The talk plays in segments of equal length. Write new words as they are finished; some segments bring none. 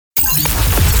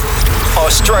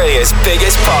Australia's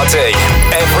biggest party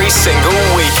every single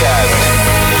weekend.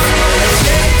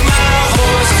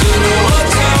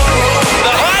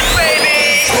 The Hype,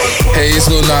 baby! Hey, it's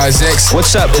Lil Nas X.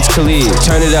 What's up? It's Khalid.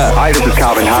 Turn it up. Hi, this is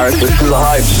Calvin Harris. This is The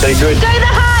Hype. Stay good. Go The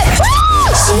Hype!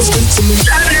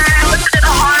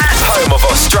 Home of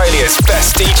Australia's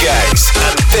best DJs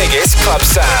and biggest club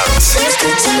sounds.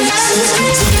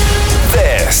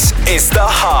 This is The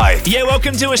Hype. Yeah,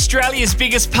 welcome to Australia's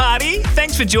biggest party.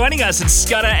 Thanks for joining us. It's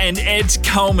Scudder and Ed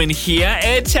Coleman here.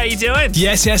 Ed, how you doing?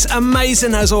 Yes,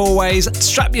 amazing as always.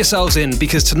 Strap yourselves in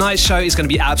because tonight's show is going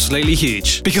to be absolutely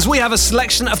huge because we have a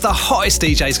selection of the hottest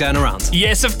DJs going around.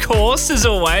 Yes, of course, as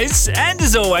always. And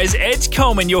as always, Ed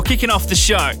Coleman, you're kicking off the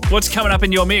show. What's coming up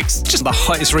in your mix? Just the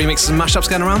hottest remixes and mashups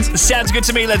going around. Sounds good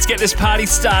to me. Let's get this party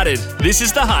started. This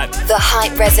is The Hype. The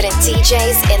Hype resident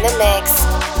DJs in the mix.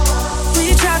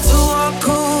 We tried to walk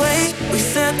away. We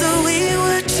said that we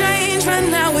would change, but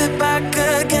now we're back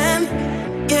again.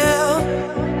 Yeah.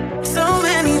 So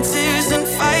many tears and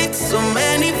fights, so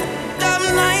many f***ed-up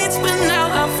nights, but now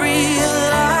I've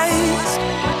realized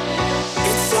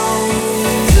it's all you.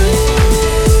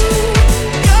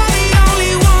 You're the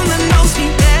only one that knows me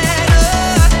better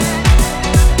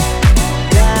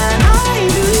than I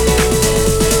do.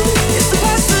 It's the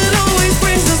past that always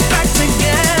brings us back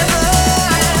together.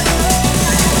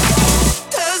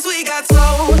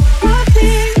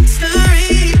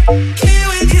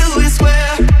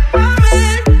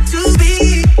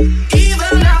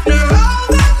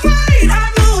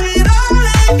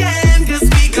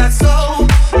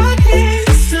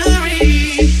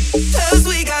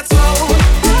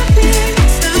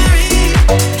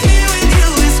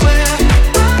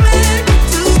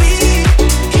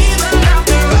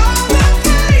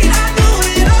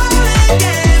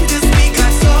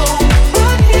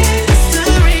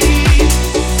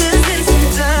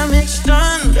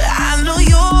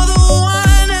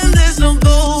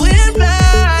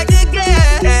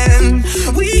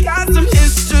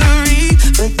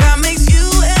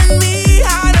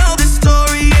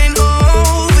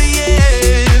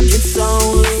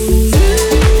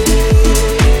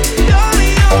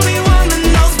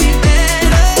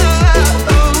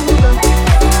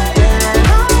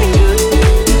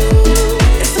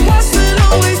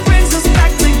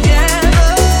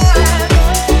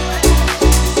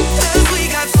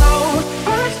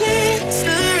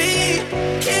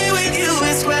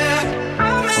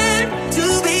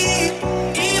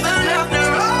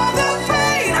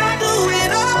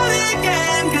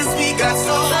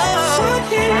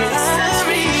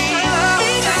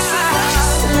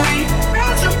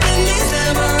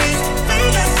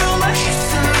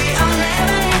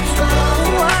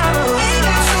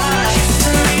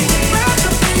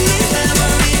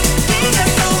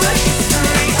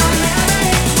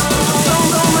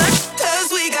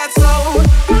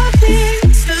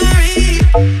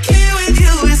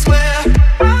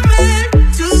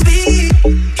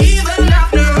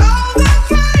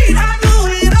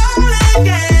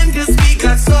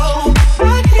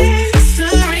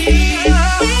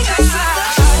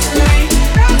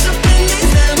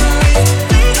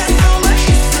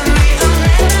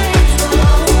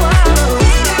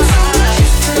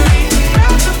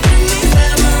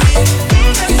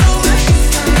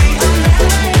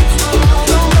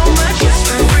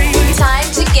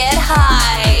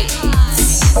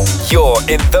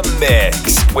 In the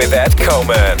mix with Ed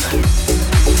Coleman.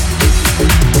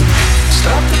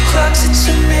 Stop the clocks, it's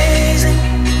amazing.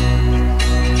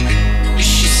 You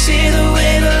should see the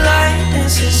way the light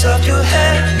dances up your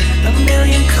head. A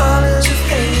million colors of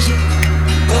hazel,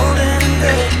 golden and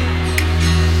red.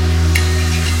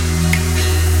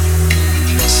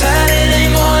 Saturday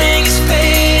morning is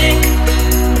fading.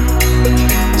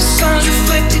 The sun's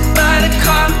reflected by the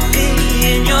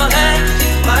coffee in your hand.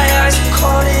 My eyes are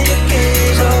caught in your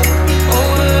gaze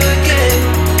over again.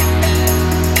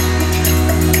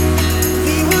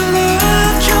 We were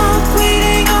love drunk,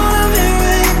 waiting on a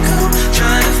miracle,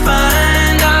 trying to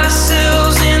find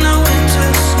ourselves in the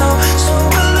winter snow. So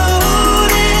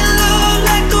alone in love.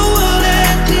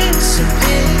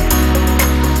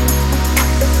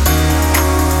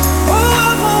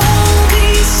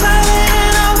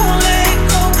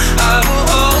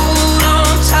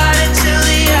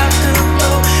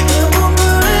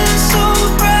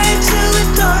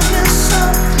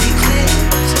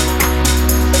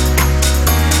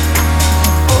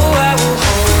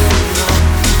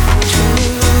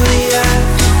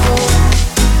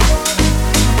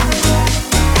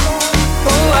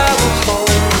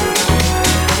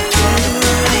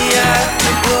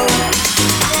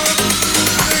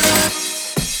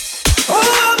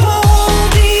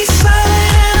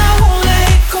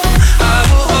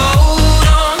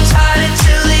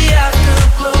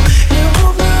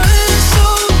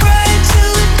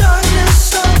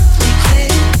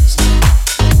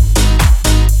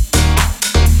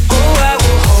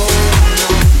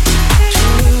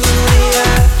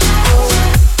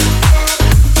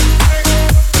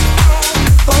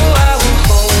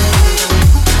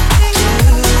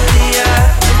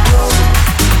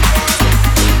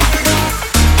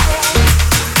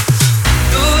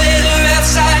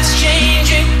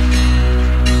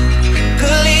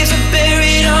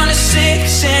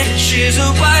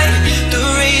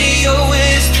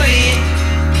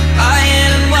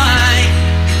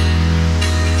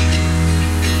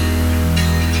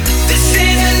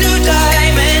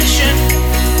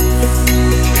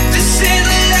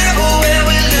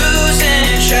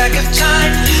 of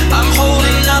time. I'm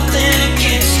holding nothing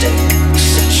against it,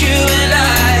 except you and I.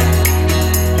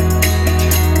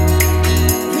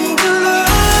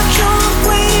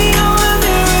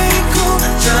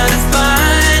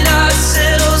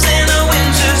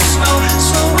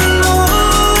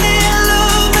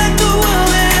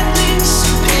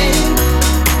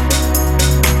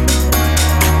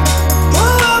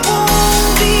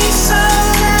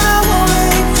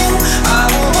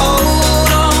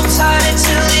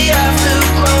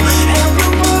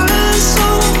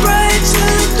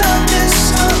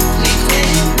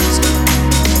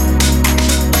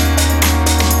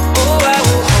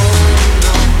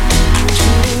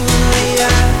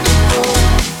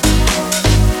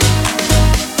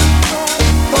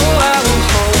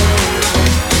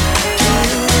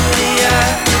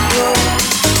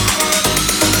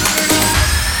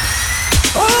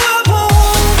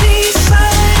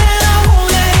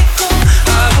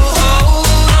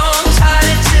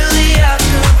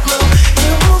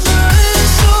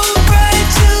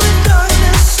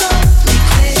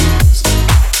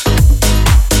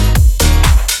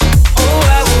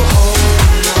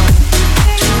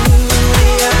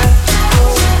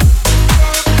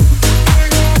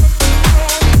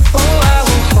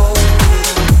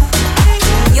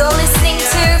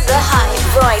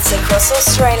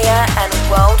 Australia and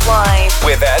worldwide.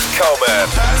 With Ed Coleman.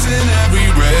 Passing every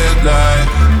red light.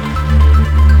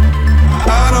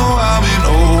 I know I'm in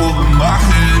over my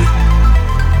head.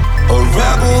 A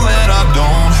rebel that I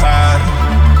don't hide.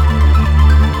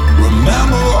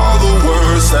 Remember all the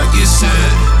words that you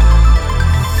said.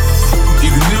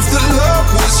 Even if the love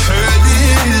was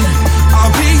hurting,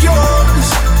 I'll be yours.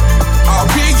 I'll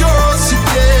be yours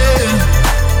again.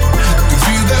 Can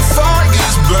feel that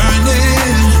fire's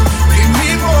burning. Give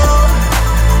me more.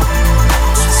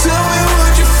 So tell me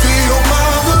what you feel,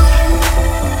 mama.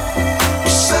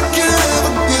 Wish I could have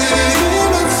been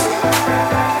enough.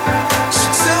 So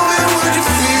tell me what you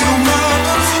feel,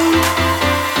 mama.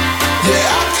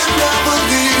 Yeah, I can never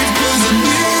leave 'cause I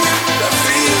need that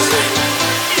feeling.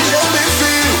 Let me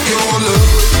feel your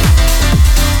love.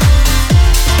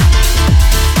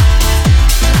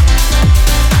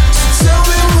 So tell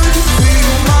me what you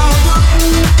feel, mama.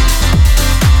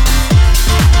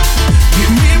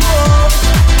 Give me more.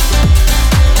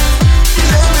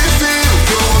 Let me feel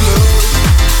your love.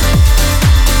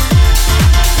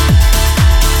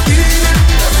 Need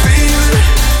that feeling.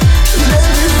 Let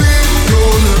me feel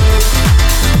your love.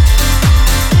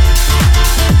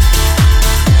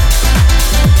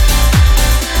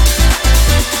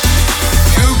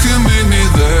 You can make me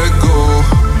let go.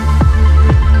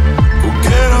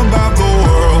 Forget about the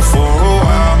world for a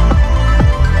while.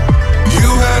 You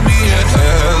had me at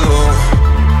hello.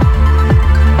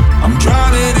 I'm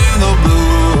drowning in the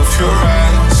blue of your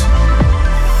eyes.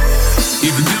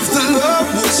 Even if the love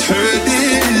was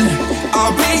hurting,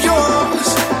 I'll be yours.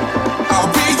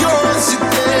 I'll be yours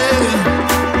again.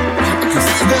 I can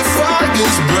feel that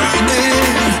fire's burning.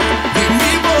 Give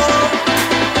me more.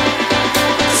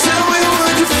 Tell me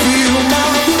what you feel,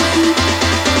 mama.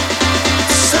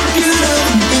 'Cause I can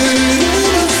never be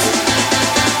enough.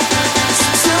 So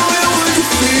tell me what you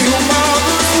feel,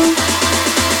 mama.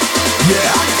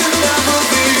 Yeah, I can never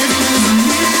leave 'cause I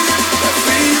need that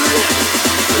feeling.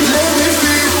 Let me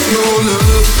feel your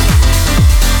love.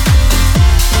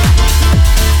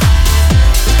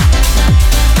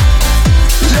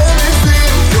 Let me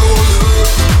feel your love.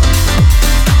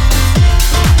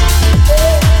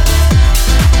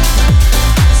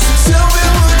 So tell me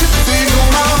what you feel,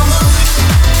 mama.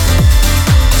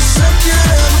 'Cause I can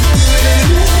never get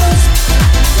enough.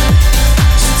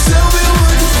 So tell me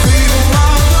what you feel,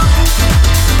 mama.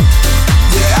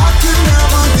 Yeah, I could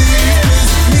never leave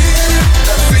 'cause I need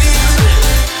that feeling.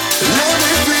 Let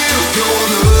me feel your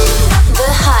love. The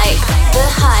hype, the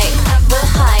hype, the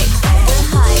hype, the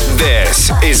hype. This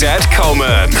is Ed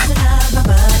Coleman.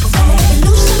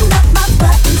 Loosen up my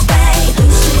buttons, babe.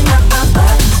 Loosen up my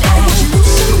buttons, babe.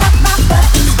 Loosen up my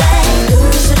buttons, babe.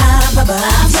 Loosen up my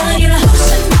buttons. I'm telling you to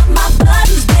loosen up my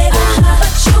buttons, baby.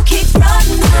 But you keep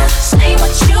running, say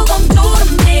what you gon' do to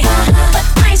me. But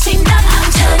I ain't seen nothing.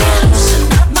 I'm telling you to loosen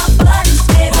up my buttons,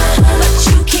 baby. But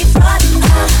you keep running,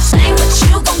 say what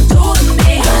you gon' do to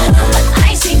me. But I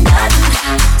ain't seen nothing.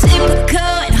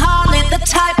 Typical and hardly the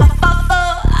type I fall for.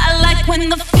 I like when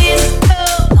the feeling's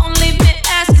cold. Don't leave me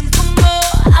asking for more.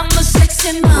 I'm a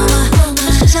sexy mama.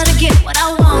 I try to get what I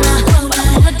wanna. What I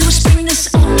wanna do is spring this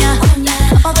on ya.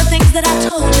 All the things that I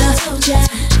told ya.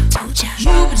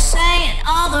 You've been saying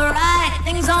all the right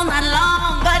things all night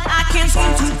long, but I can't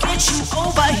seem to get you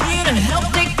over here to help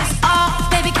take this off.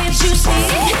 Baby, can't you see?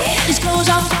 These clothes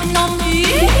are fitting on me.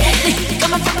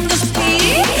 coming from the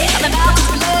speed. I'm about to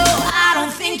blow, I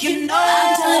don't think you know.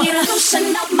 I'm telling you to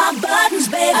loosen up my buttons,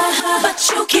 baby, but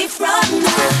you keep frontin'.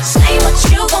 Say what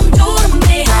you gon' do to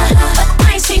me, but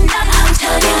I ain't seen nothing. I'm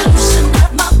telling you to loosen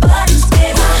up my buttons,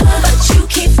 baby, but you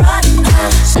keep frontin'.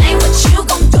 Say what you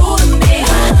gon' do to me,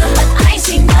 but I ain't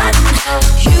seen nothing.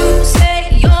 You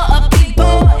say you're a big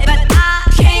boy, but I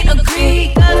can't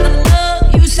agree, 'cause the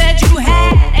love you said you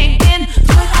had ain't been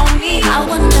put on me. I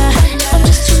wonder if I'm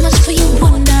just too much for you,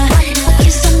 wonder. A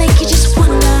kiss will make you just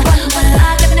wonder. When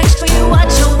I live next to you, what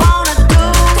you wanna do?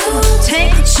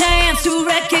 Take a chance to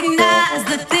recognize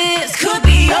that this could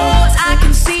be yours. I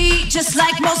can see, just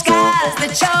like most guys,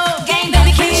 that your game,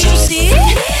 baby, can't you see?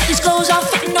 These clothes are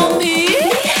fitting on me.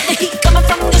 The heat coming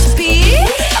from this beat.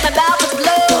 I'm about to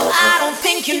blow, I don't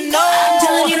think you know. I'm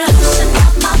telling you to loosen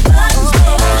up my buttons,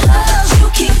 baby, but you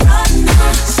keep running.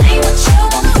 Say what you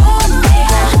gon' do to me,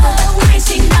 but I ain't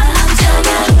seen nothing. I'm telling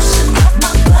you to loosen up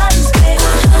my buttons, baby,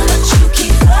 but you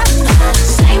keep running.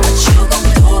 Say what you gon'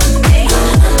 do to me,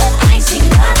 but I ain't seen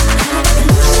nothing.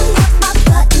 Loosen up my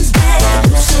buttons, baby.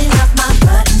 Loosen up my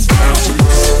buttons, baby.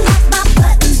 Loosen up my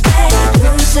buttons, baby.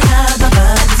 Loosen up my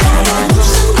buttons, baby.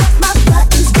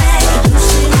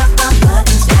 Loosen up my buttons, baby. Loosen up my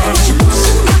buttons, baby.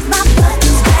 Loosen up my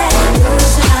buttons, baby.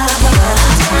 Loosen up my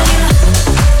buttons, baby.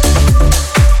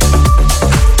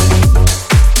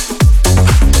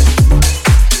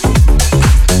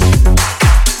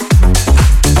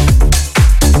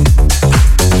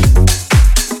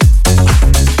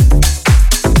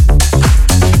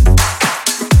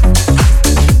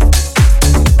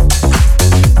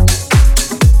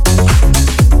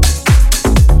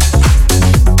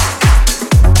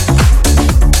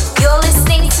 You're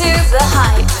listening to The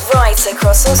Hype right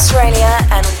across Australia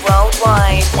and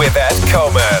worldwide. With Ed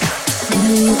Coleman. Do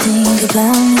you think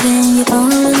about me when you're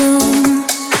all alone?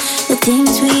 The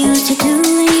things we used to do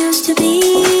and used to be.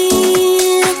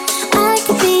 I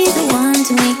could be the one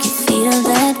to make you feel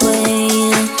that way.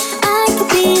 I could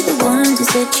be the one to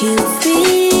set you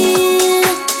free.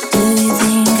 Do you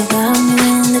think about me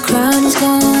when the crowd is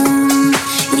gone?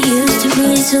 It used to be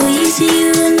so easy,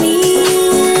 you and me.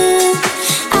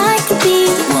 I could be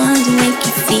the one to make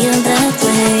you feel that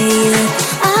way.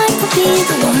 I could be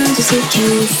the one to set you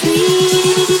free.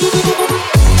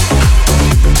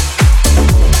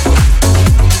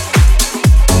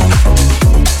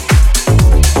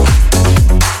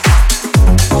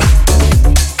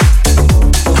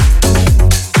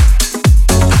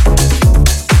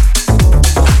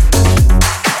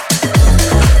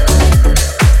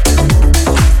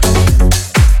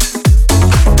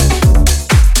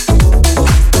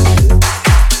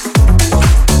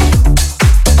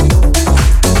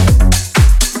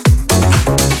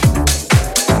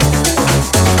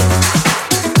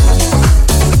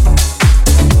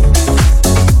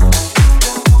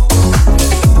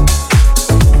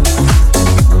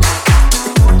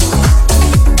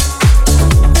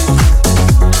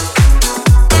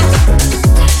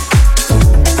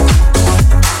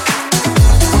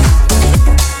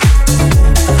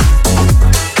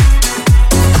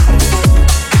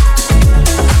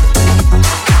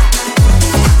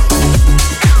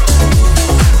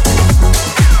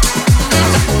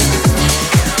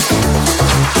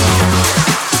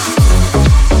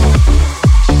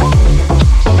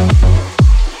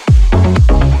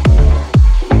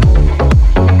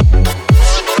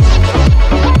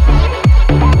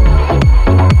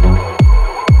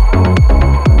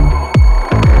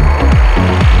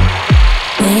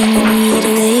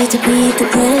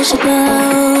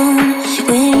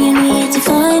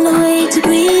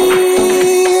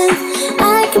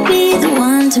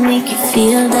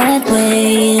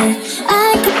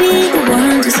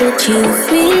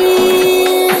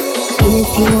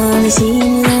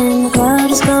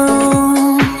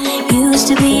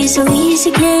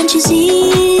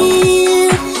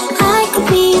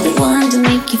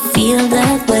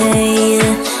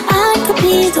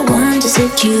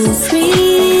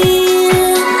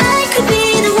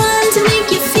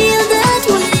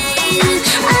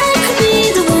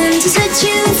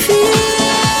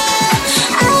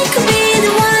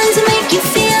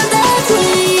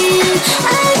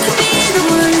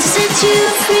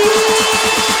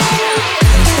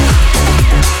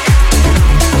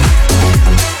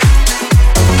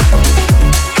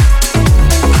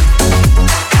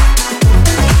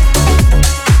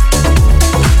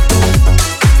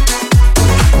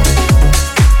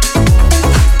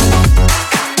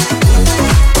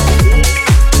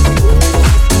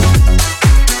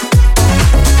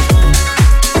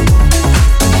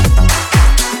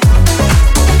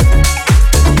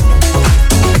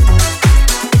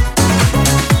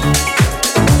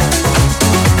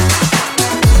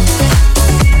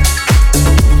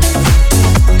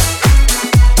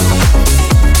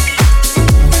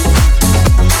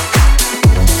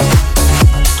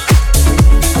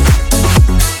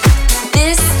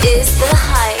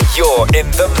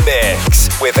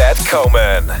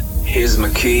 Coleman. Here's my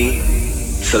key,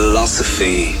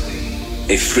 philosophy.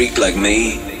 A freak like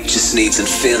me just needs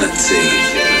infinity.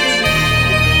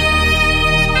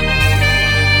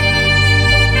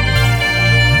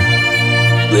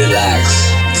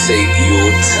 Relax, take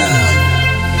your time.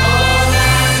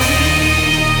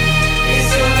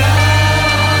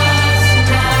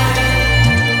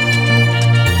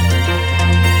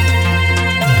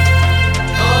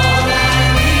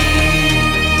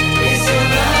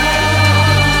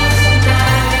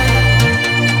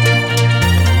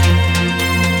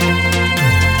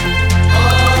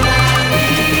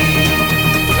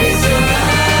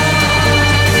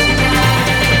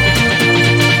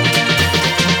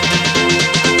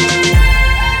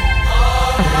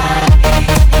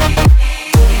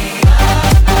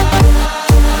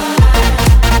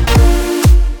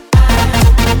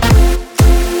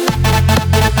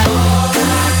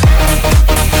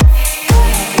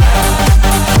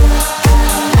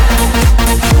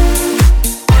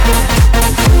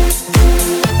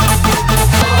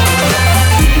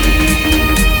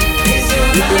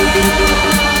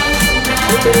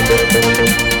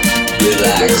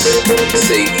 Relax,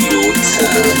 take your time.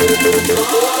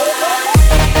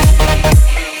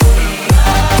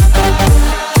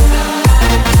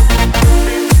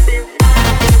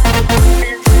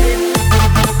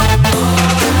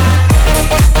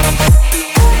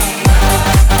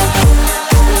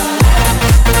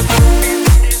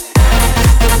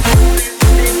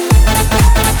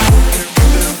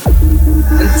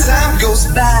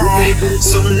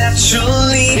 So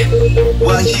naturally,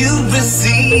 while you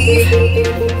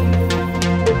receive.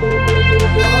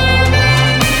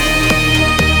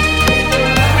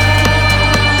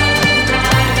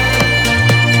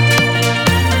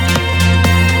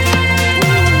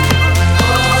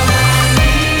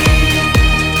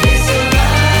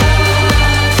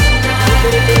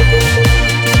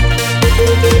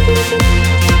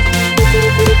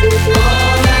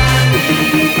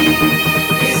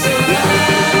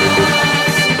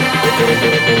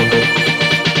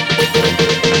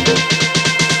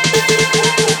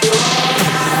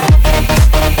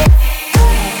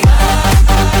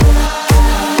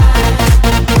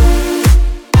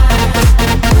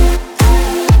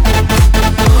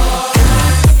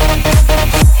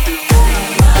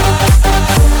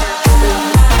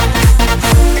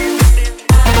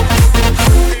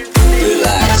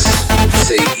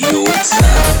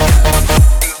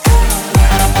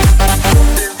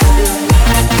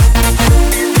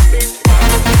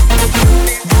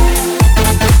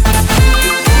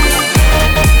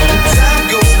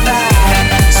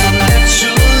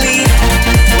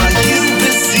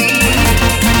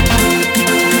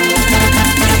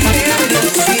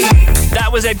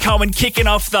 Coleman kicking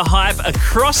off the hype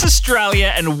across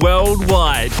Australia and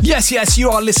worldwide. Yes, you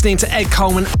are listening to Ed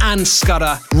Coleman and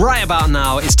Scudder. Right about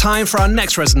now, it's time for our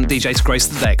next resident DJ to grace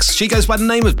the decks. She goes by the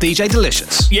name of DJ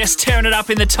Delicious. Yes, tearing it up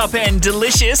in the top end.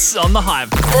 Delicious on the hype.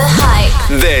 The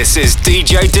hype. This is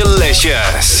DJ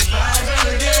Delicious.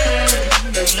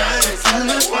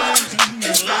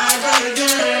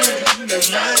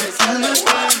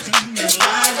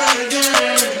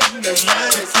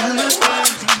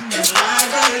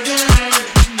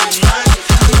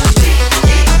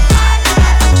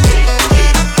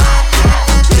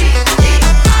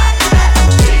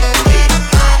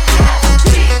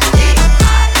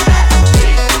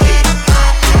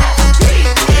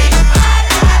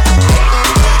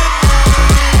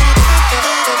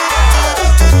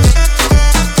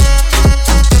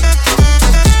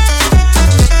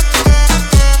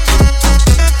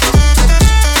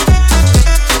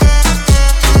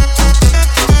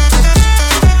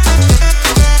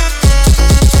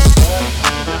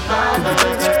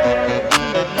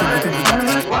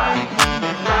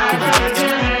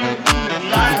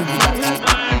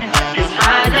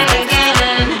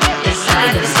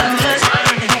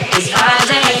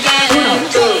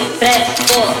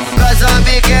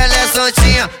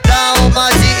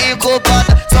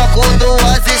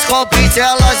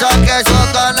 Ela já quer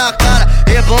jogar na cara.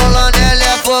 Rebolando, ela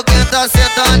é fogueta,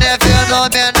 sentando é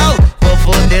fenomenal. Vou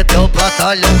foder teu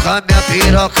batalhão com a minha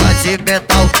piroca de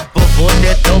metal. Vou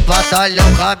foder teu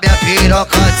batalhão com a minha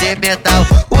piroca de metal.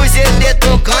 O GT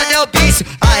tocando é o bicho,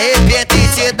 arrebenta e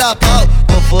te dá pau.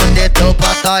 Vou foder teu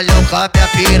batalhão com a minha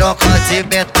piroca de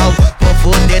metal. Vou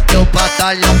foder teu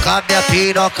batalhão com a minha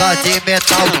piroca de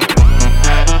metal.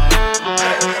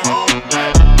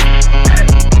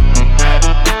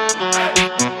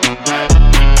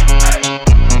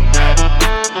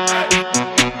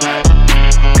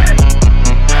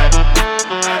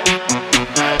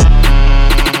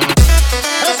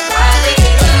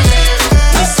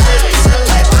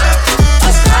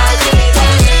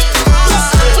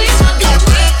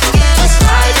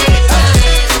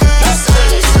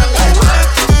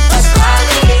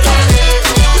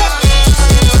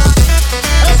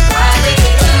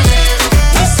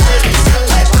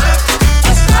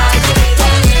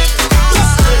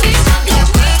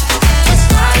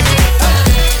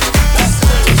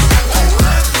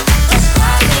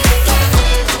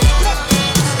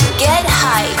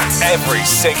 every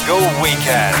single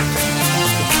weekend.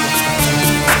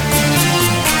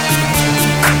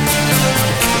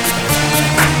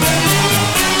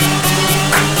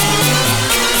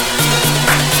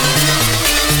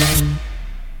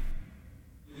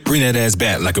 Bring that ass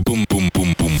back like a boom, boom,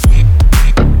 boom, boom, boom.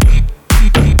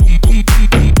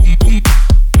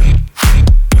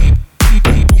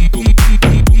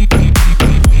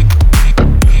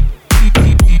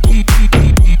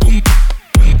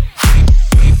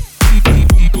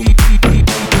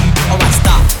 Alright,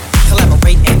 stop,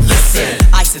 collaborate and listen.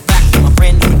 I sit back with my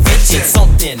brand new invention.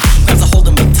 Something grabs a hold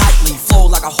of me tightly, flow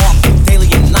like a harpoon daily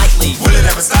and nightly. Will it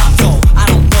ever stop? Yo, I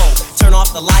don't know. Turn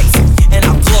off the lights and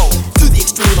I'll glow. To the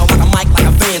extreme, I rock a mic like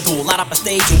a vandal. Light up a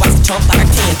stage and wax a chump like a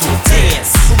candle.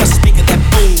 Dance, rush a speaker that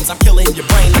booms. I'm killing your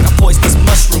brain like a poisonous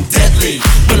mushroom. Deadly,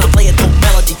 when I play a dope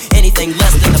melody, anything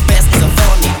less than the best is a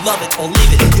felony. Love it or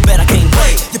leave it, you better gain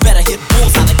weight. You better hit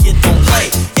bullseye, the kid don't play.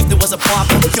 If there was a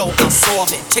problem, yo, I'll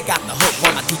solve it. Check out the hook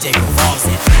while my DJ revolves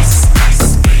it.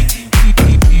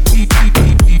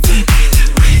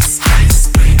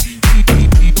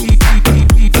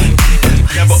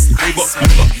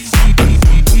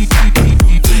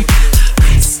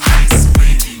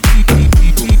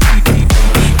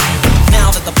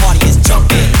 Now that the party is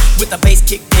jumping, with the bass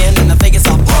kicked in and the Vegas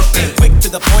are pumping. Quick to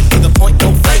the point,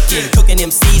 no faking. Cooking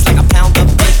MCs like a pound of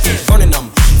bacon. Burning them,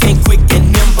 think quick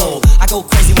and nimble. I go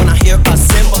crazy when I hear a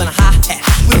cymbal and a hi-hat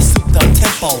with a souped up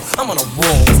tempo. I'm on a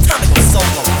roll, it's time to go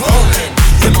solo. Rolling,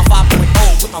 in my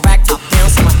 5.0 with my rag top down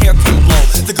so my hair can blow.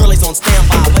 The girl is on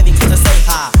standby, waiting to say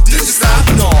hi. Did you stop?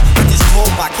 No, I just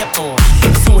drove by, kept on.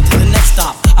 Pursuing to the next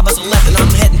stop. I bust a left and I'm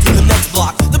heading to the next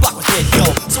block. The block was dead, yo,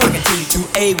 so I continue to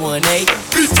A1A.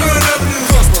 Please turn up.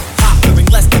 Girls were hot, wearing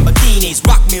less than bikinis.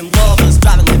 Rock men lovers,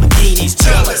 driving Lamborghinis.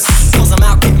 Jealous, cause I'm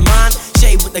out getting mine.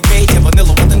 Shade with the gauge and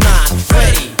vanilla with the 9.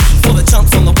 Ready for the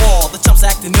chumps on the wall. The chumps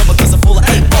acting ill because I'm full of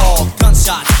 8-ball.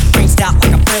 Gunshots, ranged out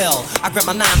like a bell. I grabbed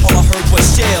my 9, all I heard was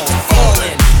shells.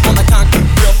 Falling on the concrete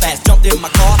real fast. Jumped in my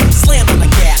car, slammed on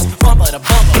the gas. Bumper to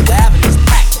bumper, the avenue's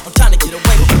packed. I'm trying to get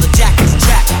away before the jack is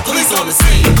jacked. Police on the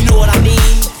scene, you know what I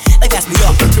mean? They passed me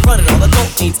up to run it all the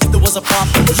dope means. If there was a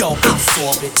problem, yo, I'll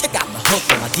solve it. Check out the hook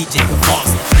when my DJ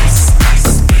revolves it.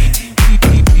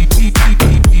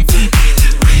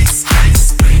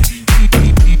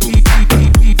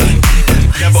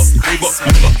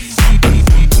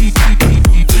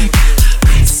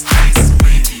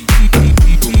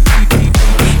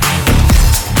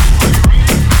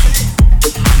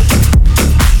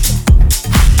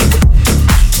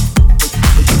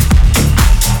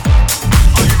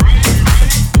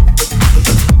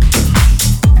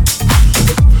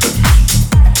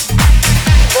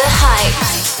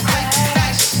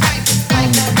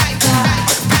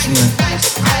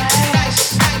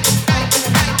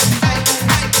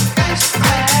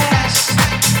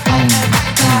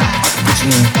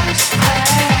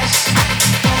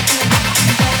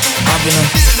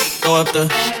 Throw up the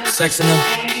sex in them.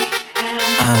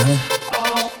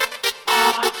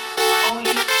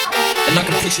 And I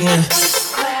can put you in.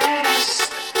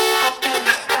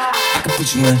 I can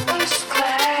put you in.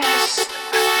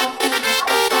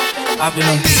 I've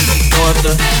been throw up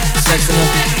the sex in them.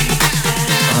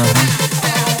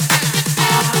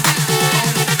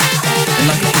 And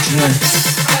I can put you in.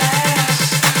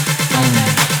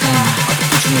 I can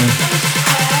put you in.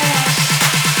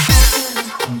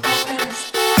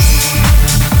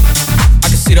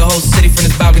 See the whole city from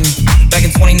this balcony. Back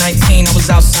in 2019, I was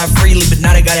outside freely, but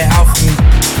now they got it out for me.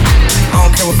 I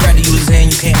don't care what gravity you was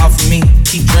in, you can't out for me.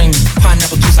 Keep dreaming,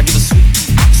 pineapple juice, I give a sweet,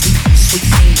 sweet,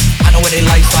 sweet. I know what they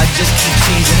like, so I just keep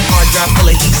cheesing. Hard drive full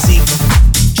of heat seeking.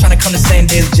 Tryna come the same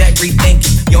day as Jack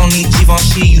rethinking. You don't need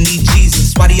Givenchy, you need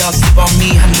Jesus. Why do y'all sleep on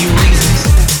me? How many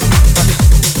reasons?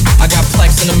 I got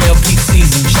plex in the mail peak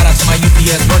season. Shout out to my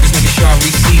UPS workers, making sure I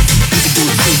receive. You can do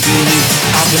it too, believe.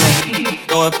 I've been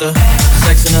throw up the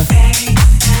sex in the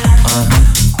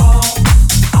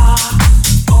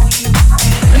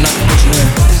and I can put you in.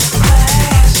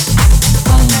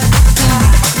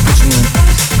 I can put you in.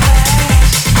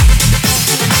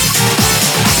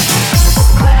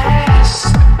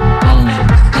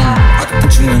 I can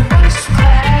put you in.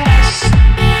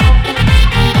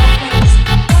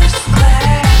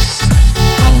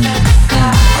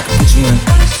 I can put you in.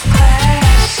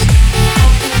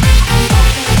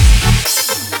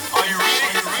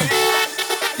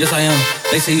 Yes, I am.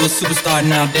 They say you a superstar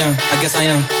now, damn. I guess I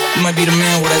am. You might be the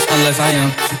man, well, that's unless I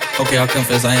am. Okay, I'll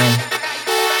confess I am.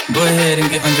 Go ahead and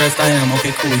get undressed, I am.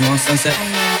 Okay, cool. You want sunset?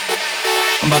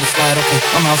 I'm about to slide, okay.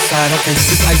 I'm outside, okay.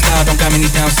 This lifestyle don't got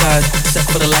many downsides,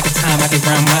 except for the lack of time I get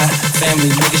around my family.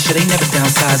 Nigga shit, they never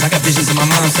downsize. I got visions in my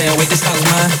mind saying, wait, this house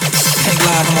mine. Can't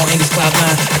lie, I'm on Angus Cloud 9.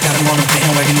 I got him on a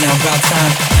bandwagon now, about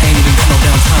time. I ain't even got no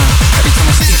downtime. Every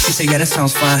time I speak, she say, yeah, that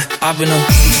sounds fine. I've been a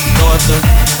daughter,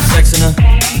 sexing her.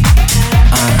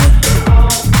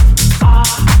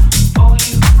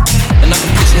 And I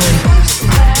can put you in.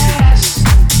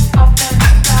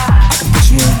 I can put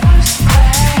you in.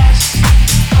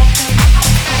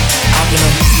 I've been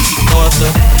a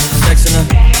daughter, sexing her.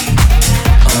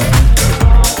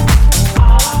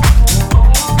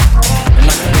 And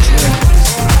I can put you in.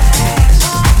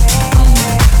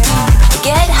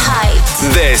 Get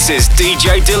hyped. This is DJ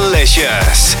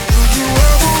Delicious. Would you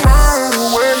ever run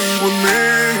away with me?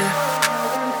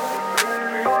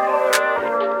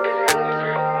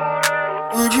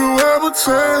 Would you ever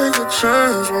take a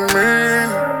chance with me?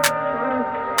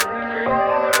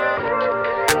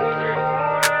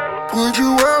 Would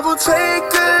you ever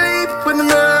take a leap with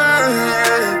me?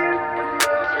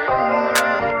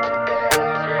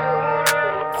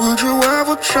 Would you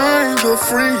ever change your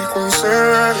frequency?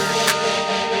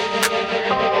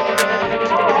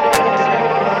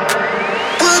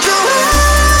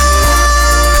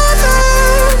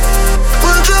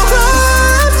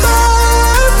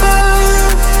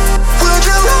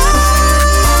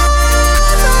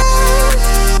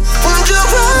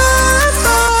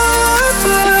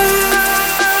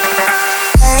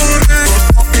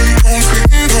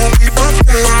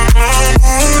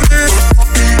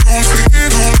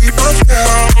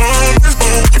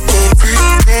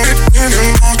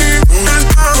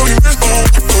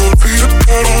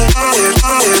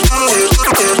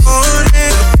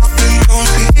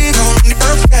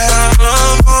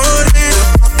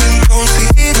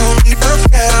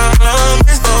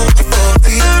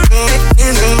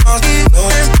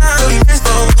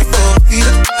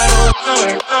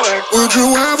 Would you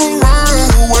ever run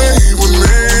away with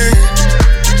me?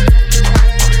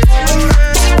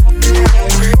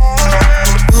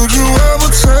 Would you ever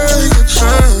take a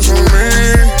chance on me?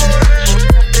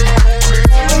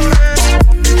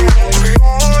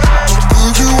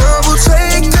 Would you ever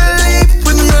take a leap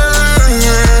with me?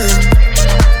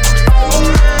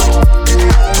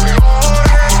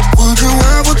 Would you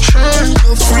ever change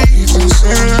your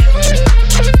frequency?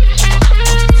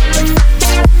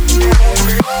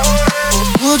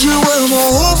 Would you ever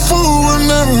hope for a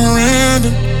never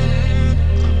ending?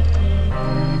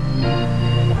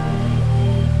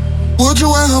 Would you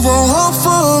ever hope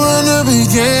for a new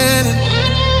beginning?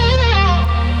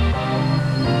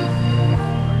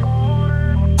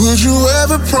 Would you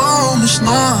ever promise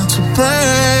not to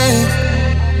break?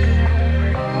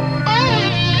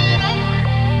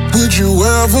 Would you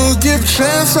ever give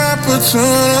chance opportunity?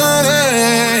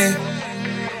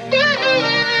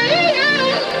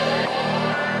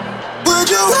 Would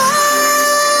you ever?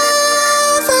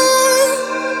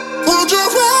 Would you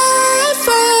ever?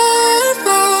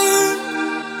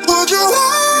 Would you ever? Would you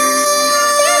ever?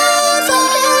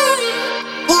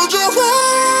 Would you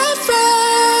ever?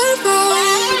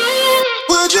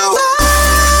 Would you ever? Would you ever?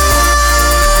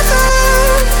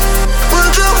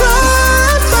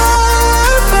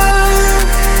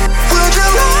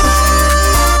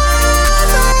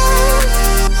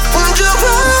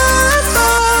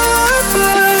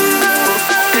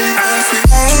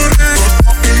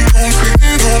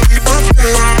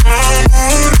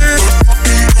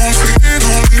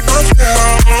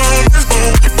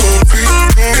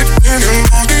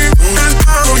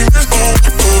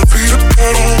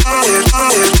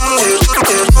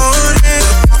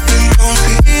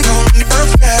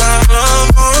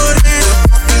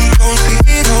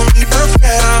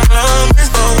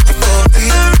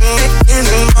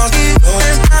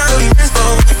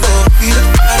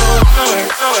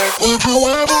 Would you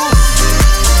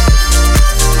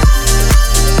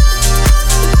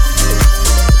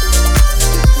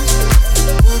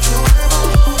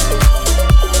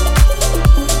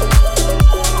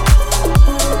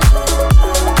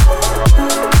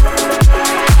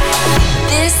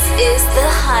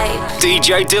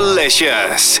DJ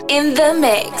Delicious. In the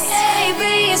mix. A,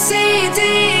 B, C, D,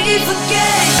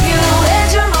 forget you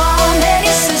and your mom and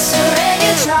your sister and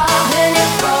your job and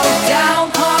your broke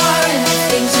down car and the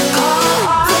things you call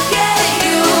art. Forget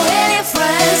you and your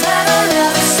friends that I'll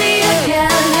never see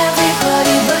again.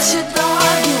 Everybody but your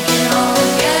dog, you can all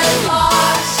get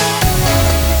lost.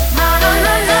 Na na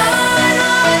na na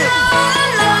na na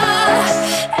na.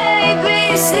 A, B,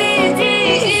 C, D,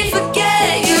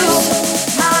 forget you.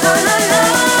 Na na na na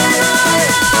na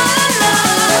na na.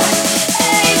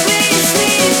 A, B, C,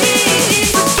 D,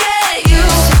 forget you.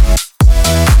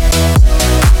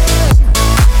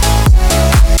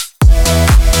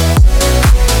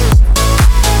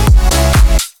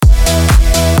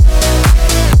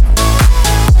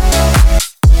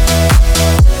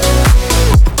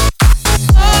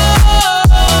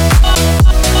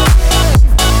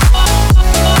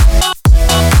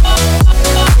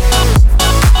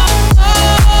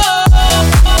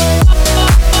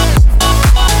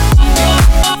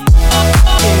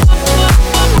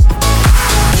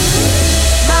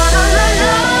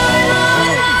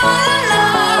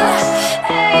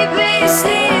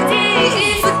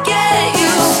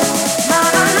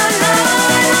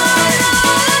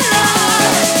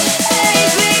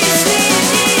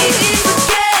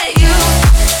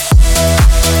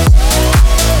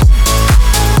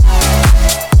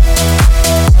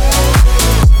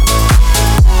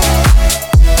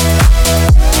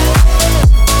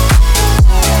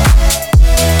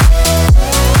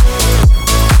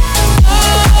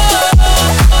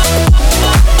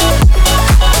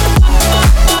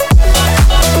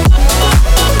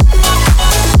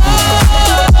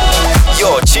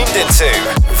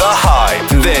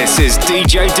 is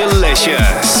DJ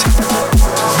Delicious.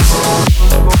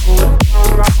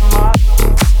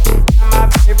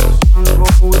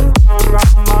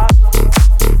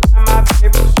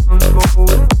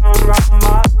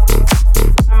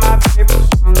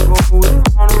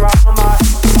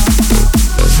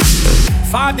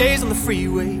 Days on the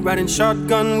freeway, riding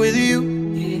shotgun with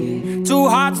you. Two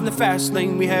hearts in the fast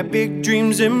lane, we had big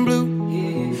dreams in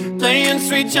blue. Playing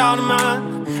Sweet Child of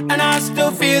Mine, and I still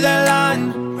feel that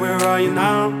line. Where are you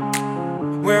now?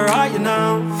 Where are you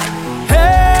now?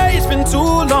 Hey, it's been too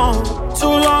long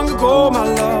ago, my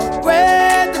love.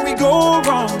 Where did we go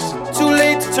wrong? Too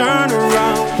late to turn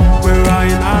around. Where are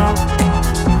you now?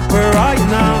 Where are you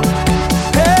now?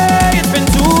 Hey, it's been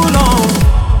too long.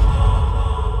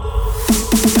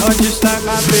 You're just like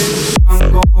my favorite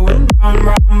song going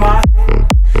round my head.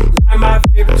 Like my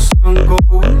favorite song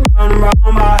going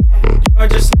round my head. You're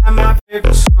just like my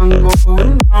favorite song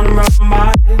going round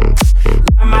my head.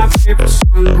 Like my favorite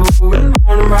song going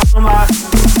round my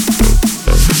head.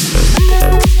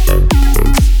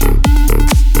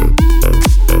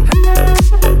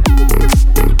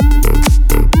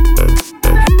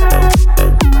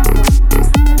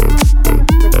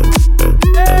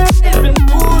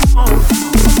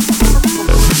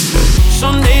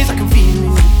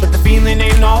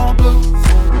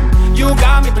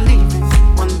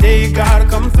 Gotta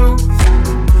come through.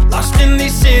 Lost in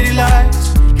these city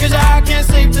lights, 'cause I can't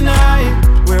sleep tonight.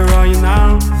 Where are you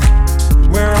now?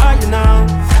 Where are you now?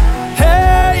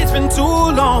 Hey, it's been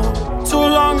too long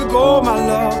ago, my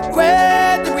love.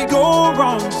 Where did we go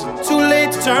wrong? It's too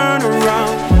late to turn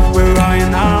around. Where are you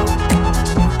now?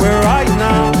 Where are you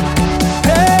now?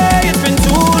 Hey, it's been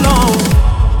too long.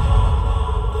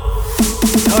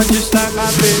 You're just like my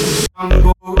favorite song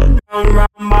going round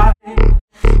my head.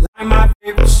 Like my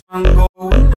favorite song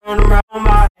going round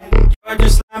my head. You're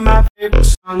just like my favorite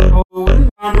song going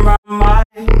round my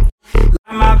head.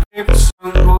 Like my favorite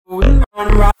song going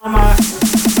round my head.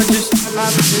 You're just like my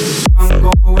favorite song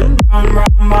going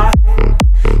round my head.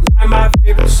 Like my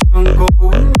favorite song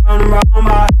going round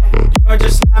my head. You're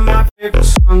just like my favorite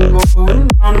song going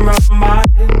round my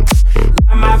head.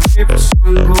 Like my favorite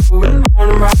song going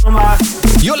round my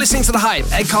head. You're listening to The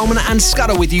Hype. Ed Coleman and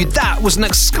Scudder with you. That was an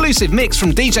exclusive mix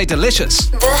from DJ Delicious.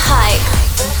 The Hype.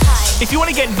 If you want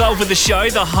to get involved with the show,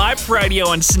 The Hype Radio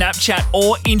on Snapchat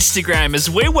or Instagram, as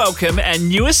we welcome our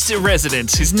newest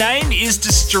resident. His name is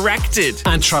Distracted.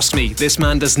 And trust me, this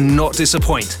man does not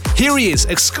disappoint. Here he is,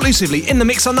 exclusively in the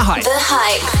mix on The Hype. The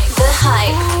Hype. The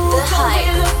Hype. The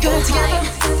Hype. Good together.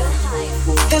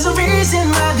 There's a reason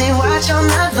why they watch all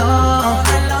night long.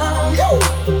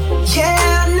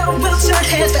 Yeah, I know we'll turn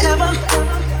heads forever.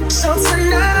 So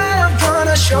tonight I'm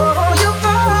gonna show you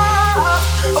off.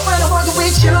 When I'm walking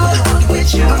with you, I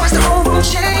watch the whole room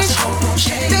change.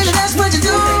 Baby, that's what you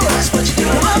do.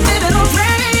 I'm living on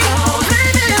rain,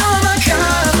 blaming on my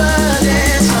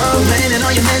confidence. I'm blaming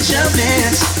on your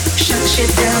measurements. Shut the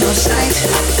shit down on sight.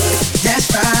 That's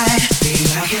right. Baby,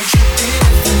 I can trip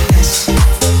in this.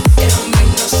 It don't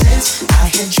make no sense. I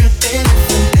can trip in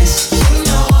this. You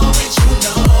know it, you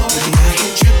know it. I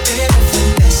can trip in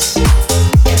this.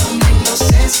 It don't make no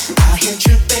sense. I can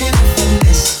trip in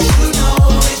this. You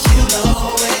know it, you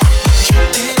know it.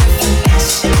 Trip in this.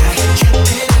 I can trip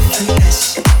in this.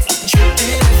 Trip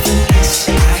in this.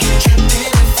 I can trip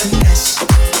in this.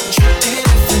 Trip in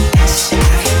this. I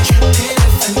can trip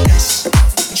in this.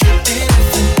 Trip in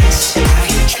this. I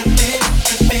can trip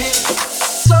in.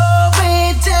 Slow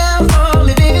it down for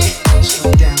me, baby.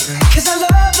 Slow it down, girl. 'Cause I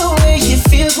love the way it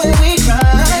feels when we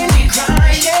grind.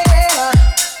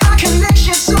 Yeah. Our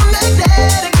connection so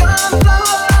magnetic on the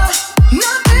floor.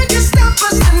 Nothing can stop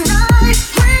us tonight.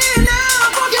 When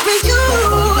I'm walking with you,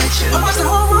 I watch the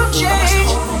whole world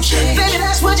change. Baby,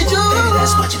 that's what you do.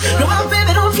 No, my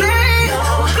baby don't play.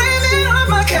 Blame it on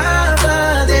my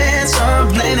confidence. I'm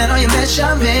blaming on your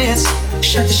measurements.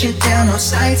 Shut the shit down on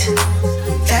sight.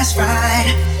 That's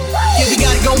right. Yeah, we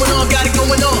got it going on, got it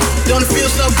going on. Don't it feel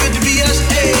so good to be us?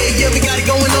 Hey, yeah, we got it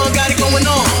going on, got it going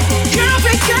on. Girl,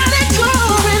 we got it going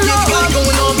on. Yeah, we got it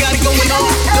going on, got it going on.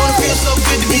 Don't it feel so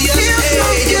good to be us?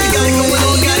 Hey, yeah, we got it going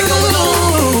on, got it going on.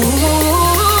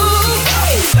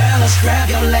 Fellas, grab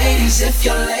your ladies if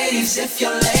your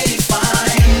lady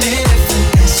fine.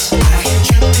 Yes, I can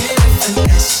trip in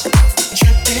finesse.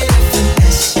 Trip in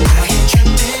finesse. I can trip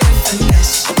in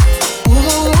finesse.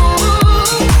 Ooh,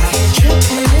 I can trip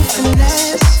in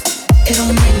finesse. It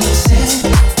don't make no sense.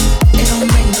 It don't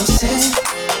make no sense.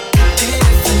 Trip in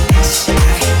finesse.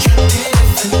 I can trip in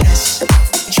finesse.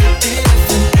 Trip in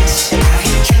finesse. I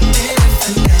can trip in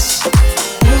finesse.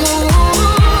 Ooh,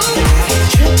 I can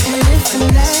trip in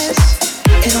finesse.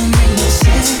 It don't make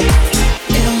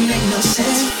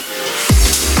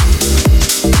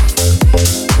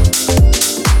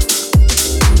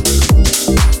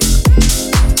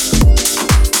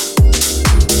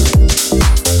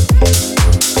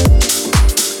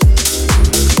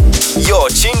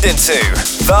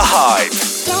The Hype.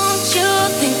 Don't you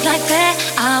think like that?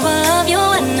 I will love you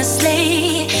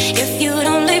endlessly. If you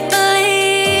don't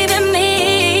believe in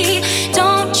me,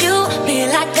 don't you be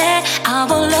like that? I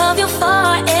will love you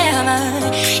forever.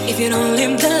 If you don't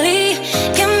believe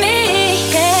in me,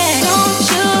 yeah.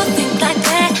 Don't you think like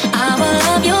that? I will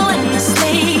love you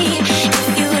endlessly.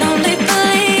 If you don't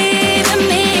believe in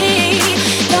me,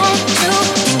 don't you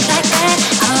think like that?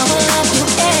 I will love you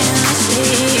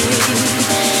endlessly.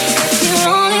 If you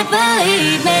only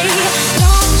believe me,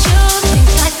 don't you think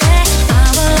like that? I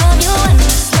will love you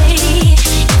endlessly.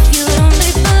 If you don't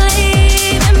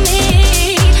believe in me,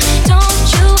 don't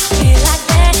you be like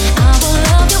that? I will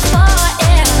love you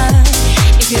forever.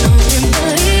 If you don't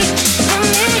believe in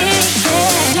me,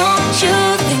 yeah. Don't you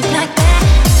think like that?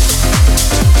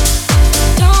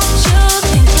 Don't you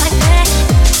think like that?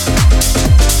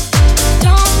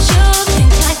 Don't you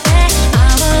think like that? I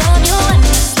will love you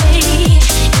endlessly.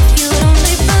 If you don't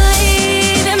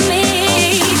believe in me.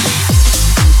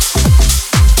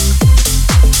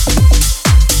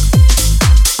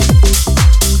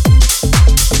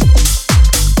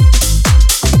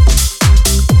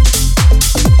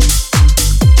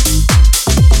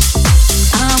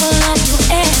 I will love you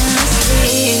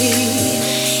endlessly.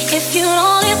 If you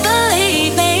only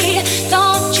believe me,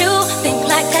 don't you think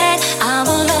like that? I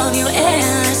will love you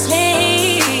endlessly.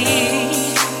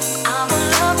 I will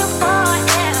love you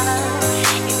forever.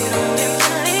 If you only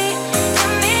believe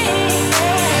in me,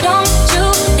 don't you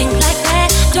think like that?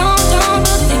 Don't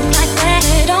think like that?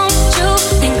 Don't you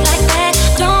think like that?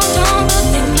 Don't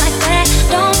think like that?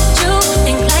 Don't you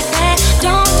think like that?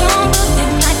 Don't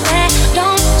think like that?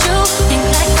 Don't you think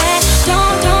like that?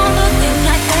 Don't think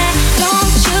like that?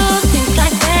 Don't you think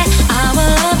like that? I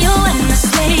will love you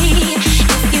endlessly.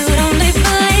 If you don't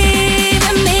believe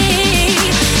in me,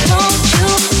 don't you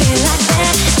be like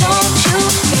that? Don't you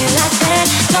be like that?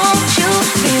 Don't you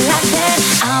be like that?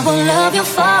 I will love you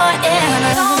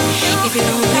forever. If you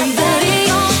don't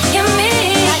believe in me,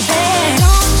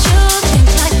 don't you think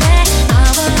like that? I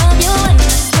will love you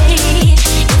endlessly.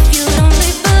 If you don't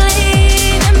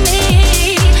believe in me,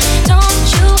 don't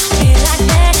you be like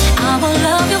that? I will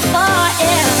love you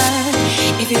forever.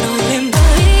 If you don't believe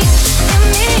in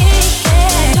me,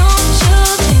 don't you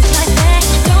think like that?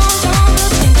 Don't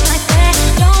think like that?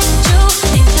 Don't you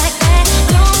think like that?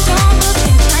 Don't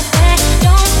think like that?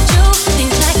 Don't you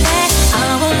think like that?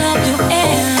 I will love you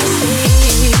endlessly.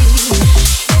 If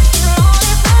you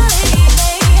only believe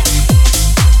me, if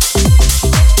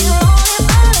you only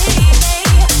believe me,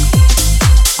 if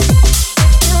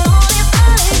you only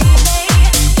believe me,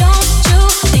 don't you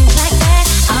think like that?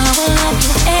 I will love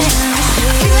you endlessly.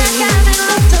 Feel like I've been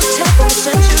locked up top for a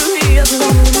century of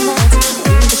lonely nights,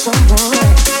 waiting for someone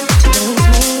to lose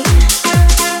me.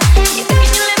 You think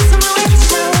you live somewhere with your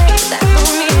story, that for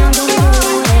me I'm the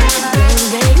one,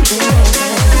 baby.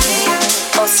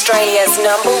 Australia's #1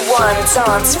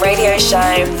 dance radio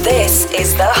show. This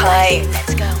is The Hype.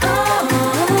 Let's go.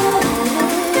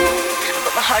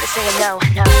 But my heart is saying no,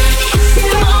 no. If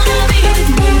you wanna be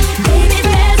with me, baby,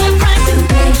 there's a price to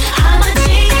pay. I'm a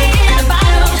genie in a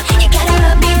bottle. You gotta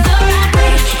love me the right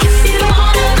way. If you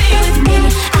wanna be with me,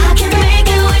 I can make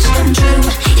your wish come true.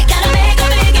 You gotta make a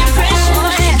big impression.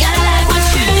 You gotta like what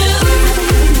you do.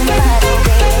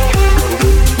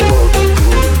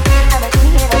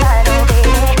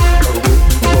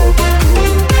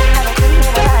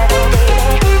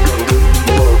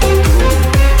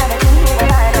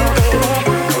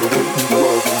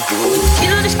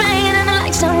 Music's playing and the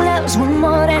lights don't low. Just one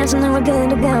more dance and then we're good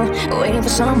to go. Waiting for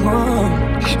someone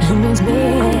who needs me.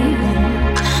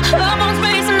 I'm on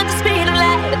space and at the speed of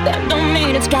light, but that don't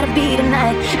mean it's gotta be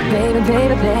tonight. Baby,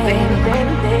 baby, baby,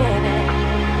 baby, baby.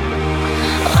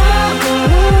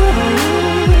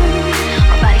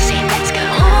 My body's saying let's go.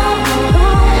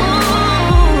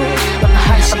 But my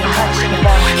heart's saying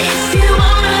no. If you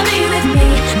wanna be with me,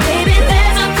 baby,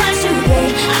 there's a price to pay.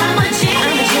 I'm a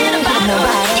genie in a bottle.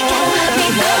 You gotta love me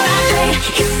the right way.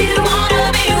 If you wanna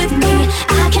be with me,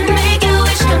 I can make your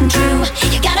wish come true.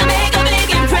 You gotta make a big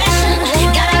impression. You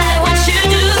gotta like what you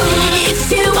do. If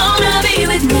you wanna be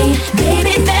with me,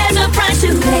 baby, there's a price to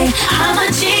pay. I'm a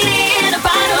genie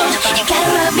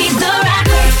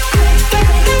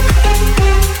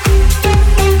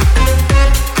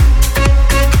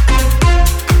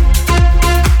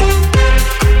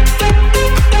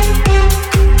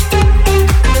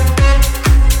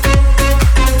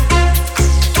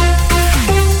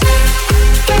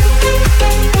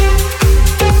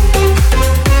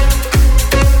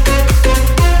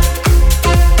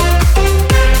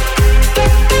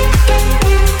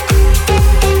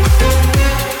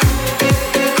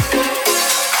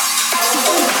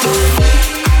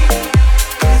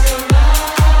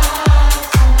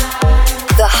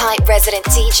resident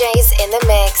DJs in the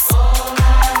mix.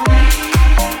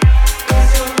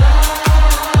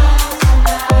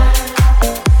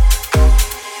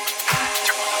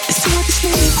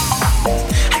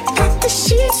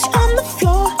 Sheets on the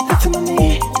floor, nothing on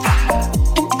me.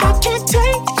 And I can't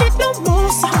take it no more,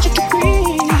 it's 100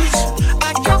 degrees.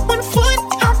 I got one foot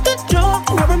out the door,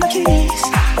 grabbing my keys.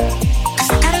 Cause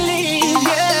I gotta leave,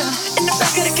 yeah. In the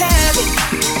back of the cab,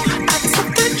 I took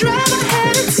the drive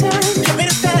ahead of time, give me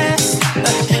the fast.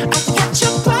 I got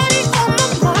your body on my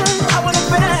mind, I wanna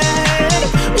bed.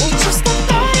 Ooh, just the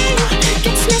thought of you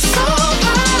gets me so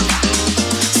high,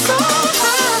 so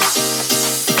high.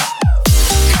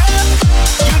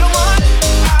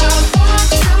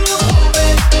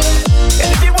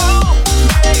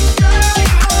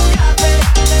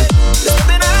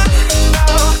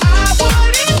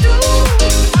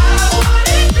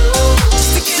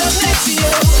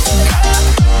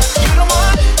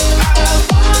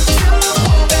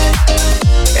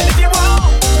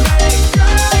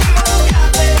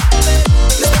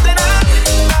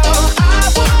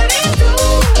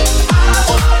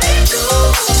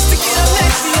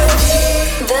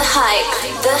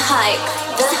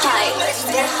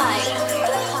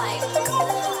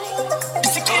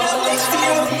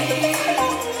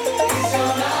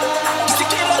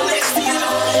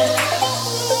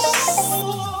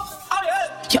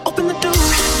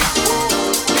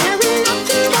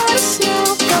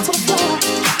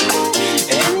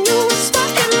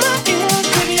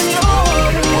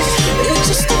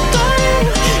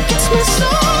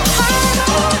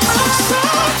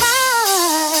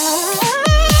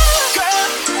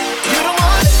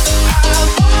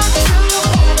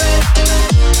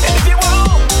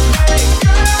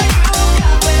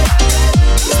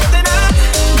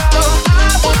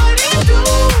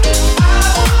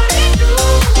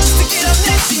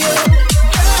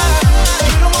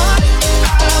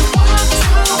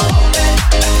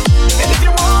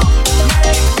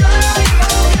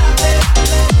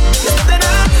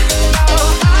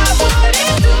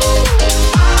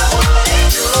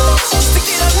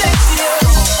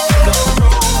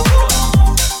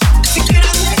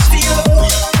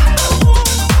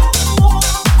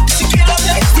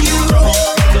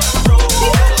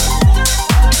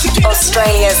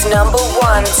 Australia's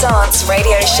 #1 dance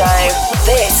radio show.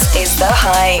 This is The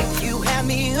Hype. You had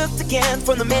me hooked again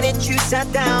from the minute you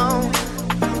sat down.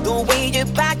 The way you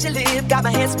backed your lip got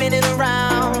my head spinning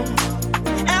around.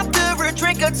 After a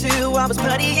drink or two, I was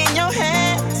putty in your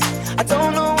hands. I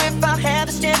don't know if I'll have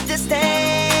the strength to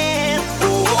stand.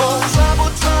 Oh,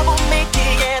 trouble,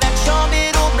 troublemaker, yeah, that's your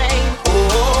middle name.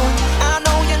 Oh, I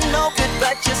know you're no good,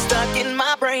 but you're stuck in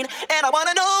my brain. And I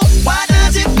wanna know, why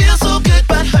does it feel so good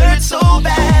but hurt so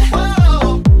bad?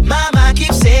 Whoa. My mind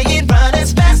keeps saying run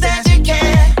as fast as you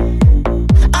can.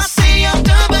 I say I'm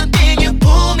done, but then you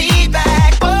pull me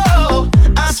back. Whoa.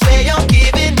 I swear you're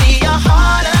giving me a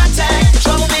heart attack.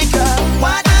 Troublemaker,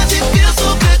 why does it feel so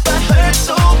good but hurt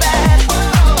so bad?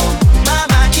 Whoa. My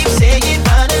mind keeps saying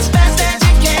run as fast as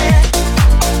you can.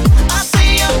 I say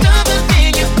I'm done, but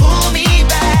then you pull me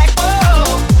back.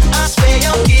 Whoa. I swear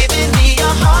you're giving me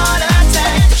a heart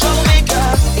attack. Troublemaker,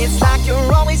 it's like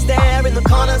you're always there in the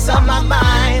corners of my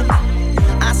mind.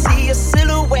 I see a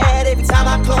silhouette every time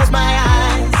I close my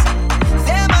eyes.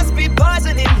 There must be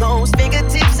poison in those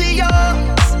fingertips of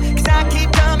yours, 'cause I keep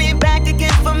coming back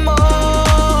again for more.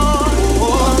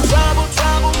 Oh, trouble,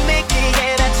 troublemaker,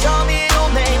 yeah, that's your middle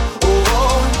name.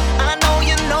 Oh, I know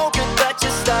you're no good, but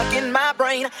you're stuck in my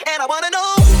brain. And I wanna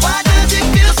know, why does it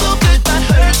feel so good but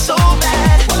hurt so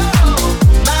bad? Whoa.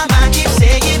 My mind keeps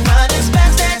saying run as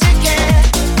fast as you can.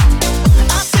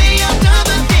 I say I'm done,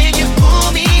 but then you pull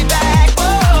me back.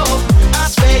 Whoa. I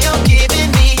swear you're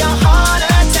giving me a heart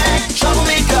attack.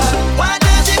 Troublemaker, why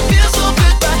does it feel so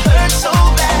good but hurt so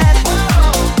bad?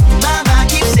 Whoa. My mind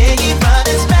keeps saying run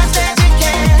as fast as you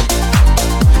can.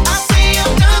 I say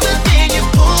I'm done, but then you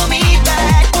pull me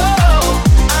back. Whoa.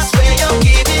 I swear you're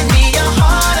giving me a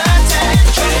heart attack.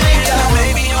 Troublemaker.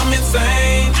 Maybe I'm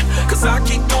insane, 'cause I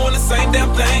keep doing the same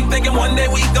damn thing, thinking one day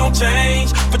we gon' change.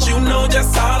 But you know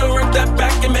just how to work that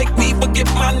back and make me forget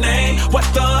my name. What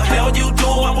the hell you do,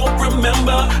 I won't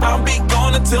remember. I'll be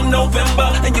gone until November,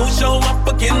 and you'll show up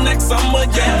again next summer,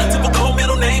 yeah. Typical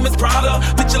middle name is Prada.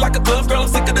 Picture like a glove, girl,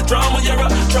 I'm sick of the drama. You're a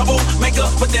troublemaker,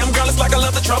 but damn girl, it's like I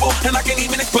love the trouble, and I can't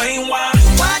even explain why.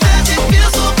 Why does it feel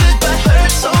so good but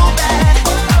hurt so bad?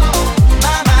 Whoa.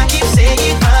 My mind keeps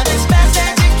saying run as fast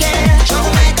as you can.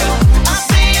 Troublemaker, I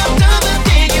say I'm done, but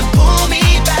then you pull me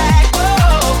back.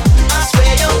 Whoa. I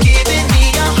swear you're giving me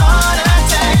a heart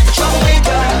attack.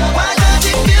 Troublemaker, why does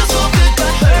it feel so good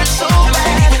but hurt so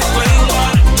bad?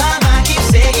 My mind keeps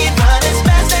saying run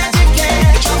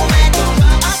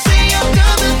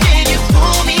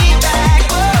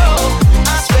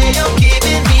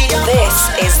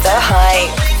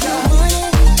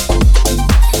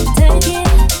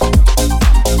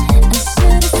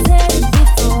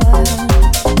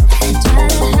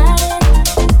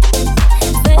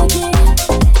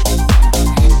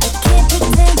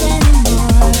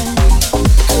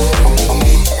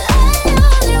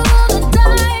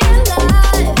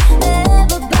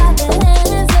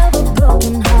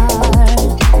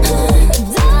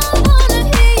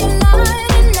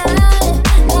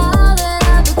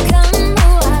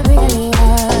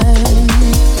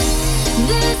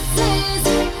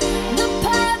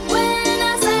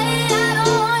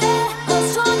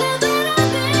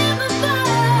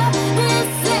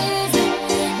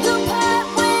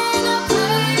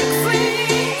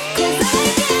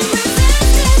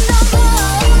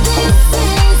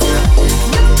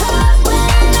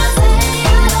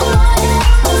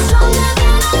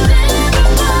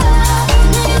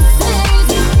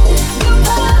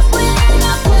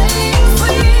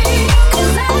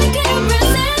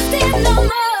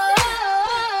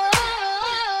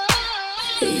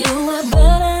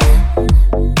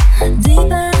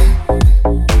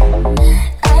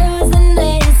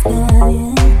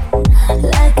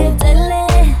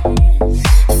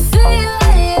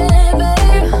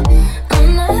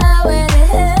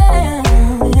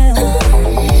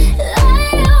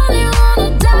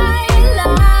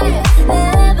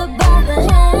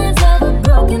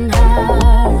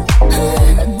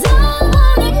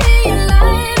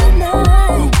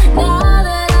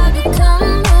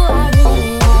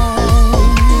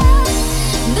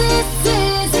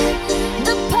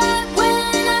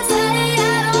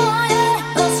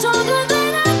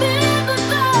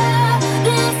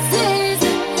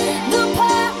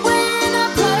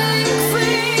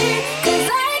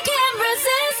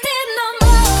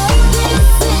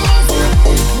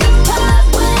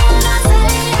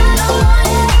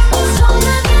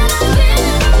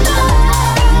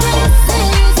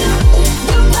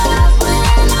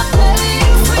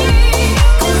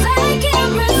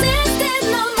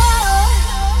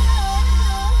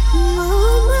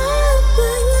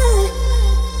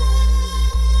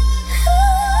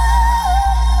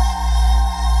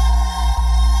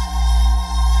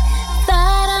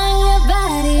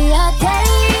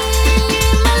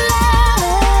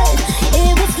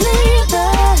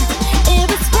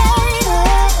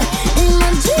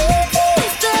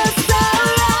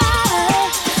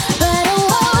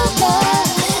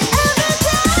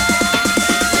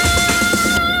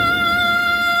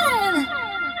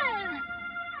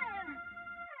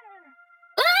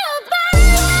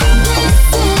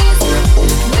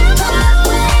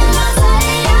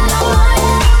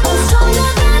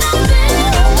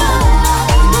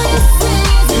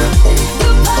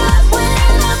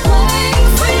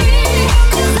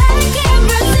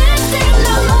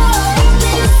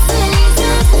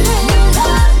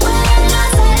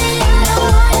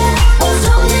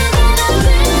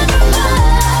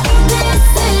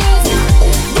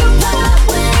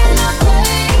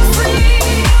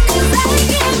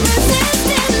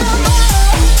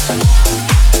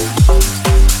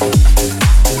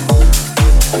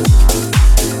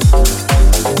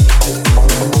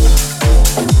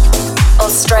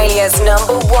Australia's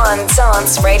 #1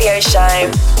 dance radio show.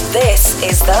 This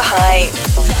is The Hype.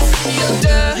 Your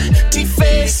dirty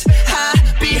face, hide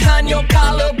behind your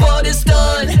collar, but it's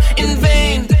done in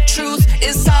vain. The truth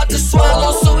is hard to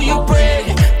swallow, so you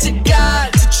pray to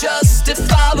God to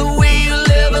justify the way you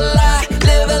live a lie,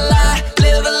 live a lie,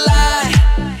 live a lie.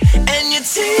 And you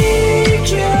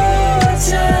take your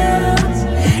time,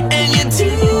 and you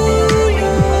do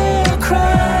your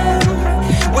crime.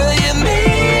 Well, you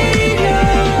made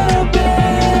your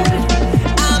bed,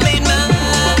 I made mine.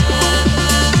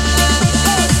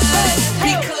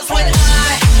 Because when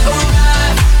I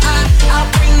arrive, I'll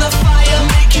bring the fire,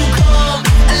 make you come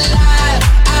alive.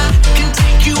 I can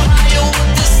take you higher, what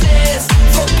this is.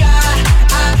 For God,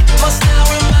 I must now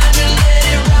remind you, let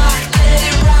it rock, let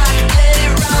it rock, let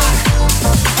it rock.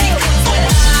 Because when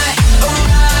I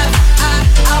arrive,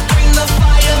 I'll bring the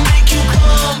fire, make you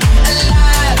come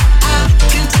alive. I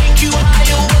can take you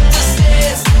higher, what this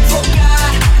is. For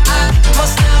God, I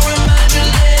must now remind you,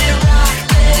 let it rock,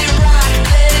 let it rock,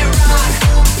 let it rock.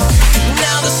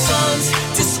 Now the son's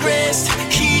disgraced,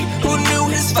 he who knew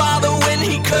his father when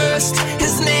he cursed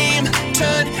his name,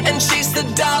 turned and chased the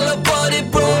dollar, but it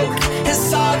broke his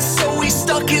heart, so he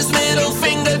stuck his middle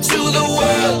finger to the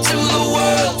world, to the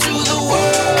world, to the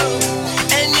world.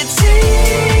 And you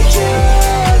take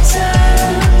your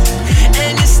time,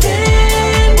 and you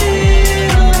stand in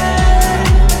line,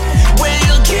 where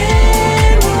you'll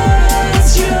get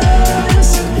what's yours.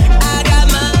 I got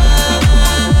mine.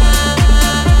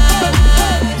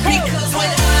 Because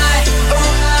when I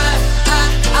arrive,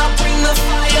 I'll bring the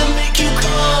fire, make you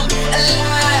come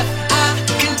alive. I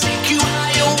can take you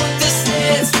higher, what this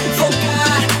is. For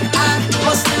God, I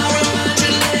must now remind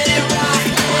you, let it rock,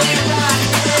 let it rock,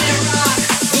 let it rock.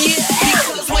 Yeah.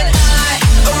 Because when I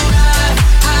arrive,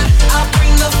 I'll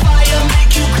bring the fire,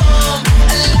 make you come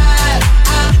alive.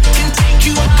 I can take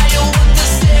you higher, what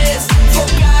this is. For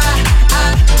God, I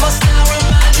must now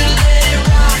remind you, let it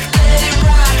rock, let it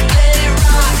rock, let it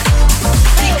rock.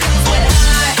 Because when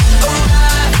I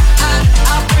arrive,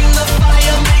 I'll bring the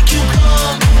fire, make you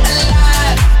come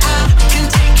alive. I can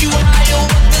take you higher,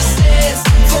 what this is.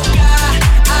 For God,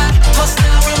 I must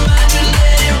now remind you,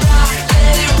 let it rock,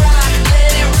 let it rock,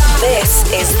 let it rock. This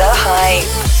is The Hype.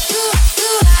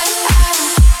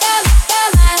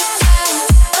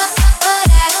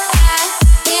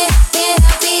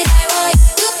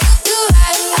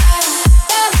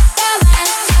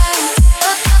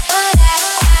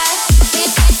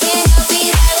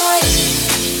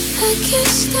 I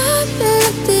can't stop and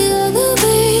look the other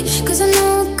way, 'cause I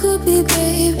know it could be,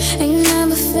 babe, and you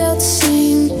never felt the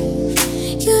same.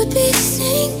 You'd be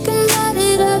thinking about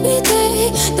it every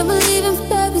day. Don't believe in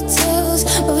fairy tales,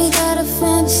 but we got our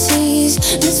fantasies.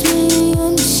 And it's me and you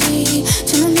in the sea,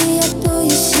 turning me up through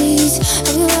your sheets.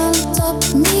 Have you on top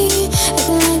of me,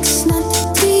 acting like it's not that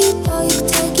deep? Oh, you can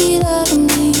take it out of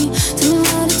me. Tell me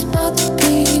what it's about to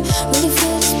be. Really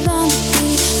feel it's bound to be.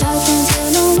 I can't tell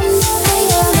no one that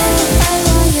I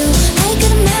want you. I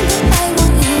can remember I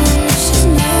want you. She's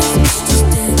not, she's just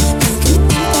dead. Making me think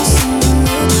about someone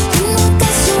new. You know I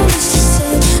got so much to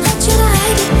say. I try to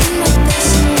hide it in my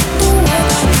best, and it don't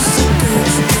work. You're so good,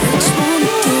 I just wanna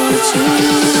do what you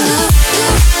want.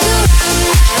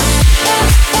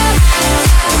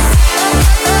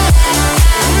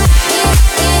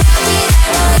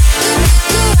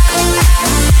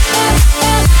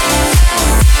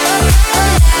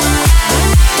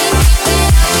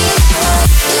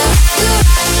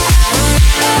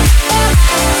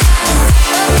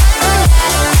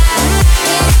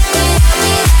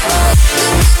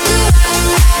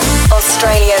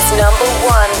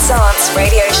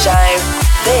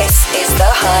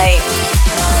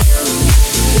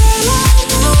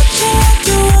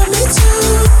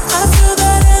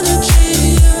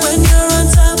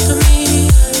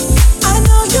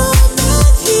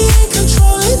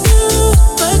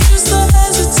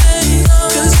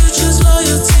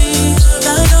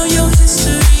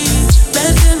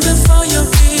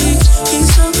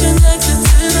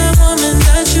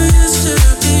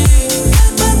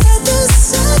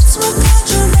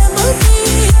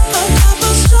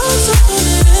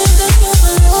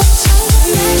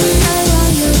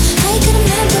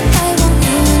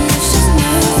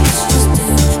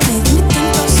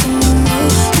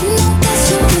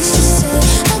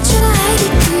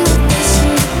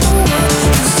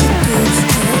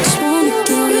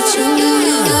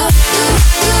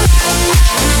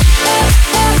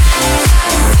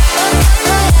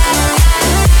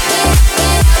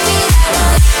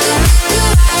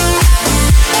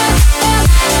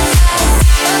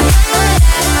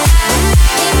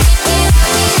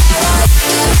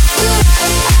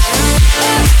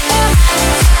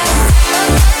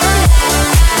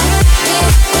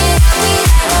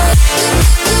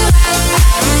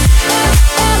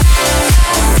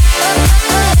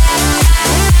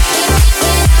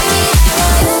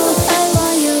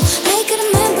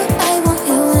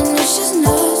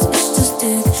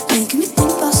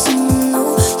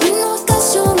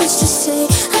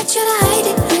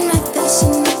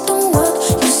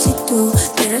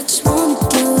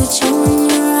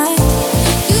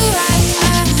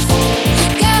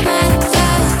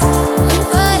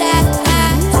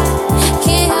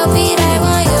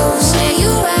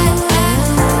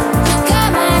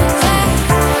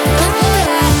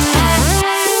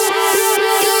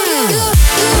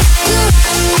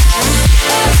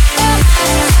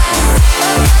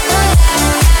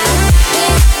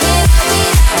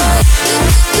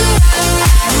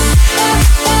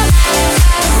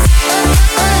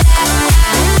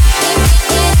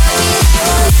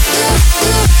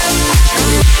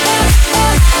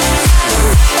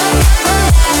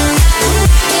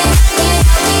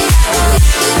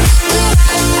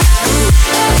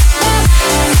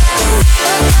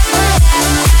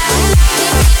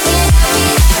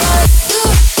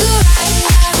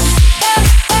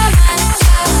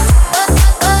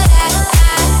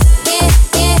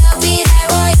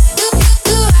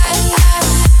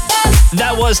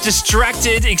 That was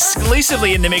Distracted,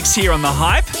 exclusively in the mix here on The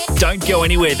Hype. Don't go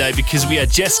anywhere though, because we are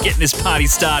just getting this party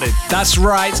started. That's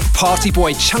right, party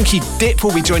boy Chunky Dip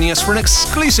will be joining us for an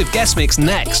exclusive guest mix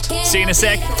next. See you in a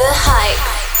sec. The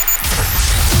Hype.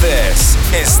 This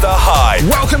is The Hype.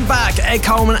 Welcome back, Ed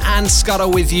Coleman and Scudder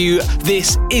with you.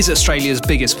 This is Australia's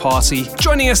biggest party.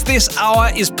 Joining us this hour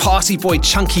is party boy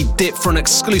Chunky Dip for an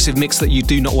exclusive mix that you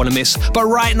do not want to miss. But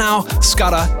right now,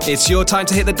 Scudder, it's your time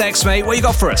to hit the decks, mate. What you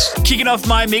got for us? Kicking off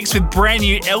my mix with brand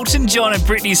new Elton John and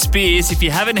Britney Spears. If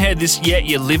you haven't heard this yet,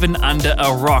 you're living under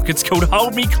a rock. It's called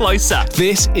Hold Me Closer.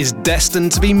 This is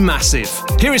destined to be massive.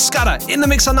 Here is Scudder in the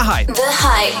mix on The Hype. The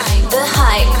Hype. The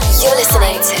Hype. You're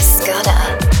listening to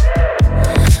Scudder.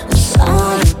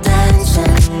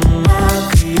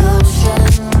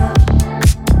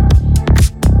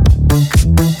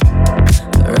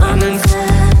 Running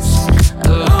fast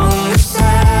along the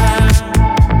sand,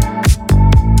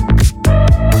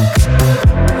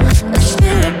 a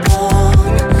spirit born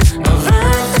of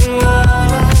earth and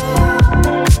water,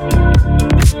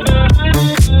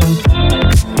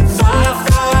 far,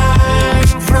 far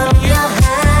from your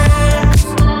hands.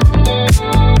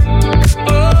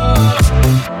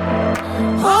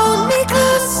 Hold me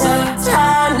closer,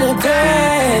 time to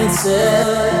dance.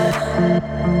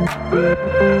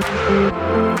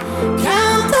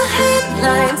 Count the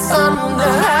headlights on the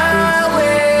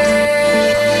highway.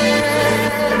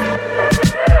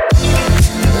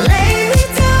 Lay me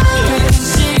down in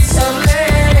sheets of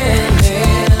linen.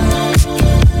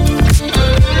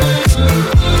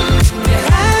 You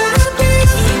had a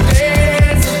busy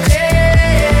day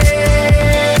today.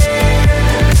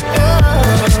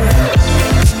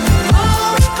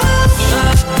 Hold me closer.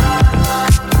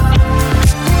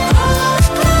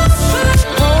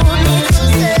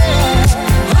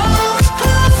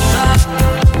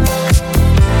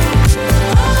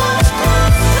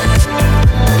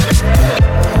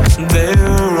 There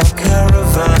are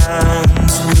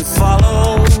caravans we follow,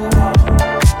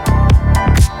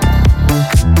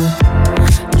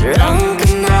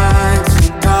 drunken nights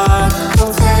and dark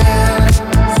hotels,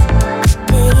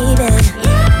 baby.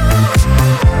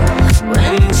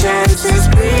 When chances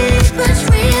breathe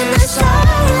between the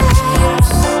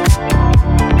stars,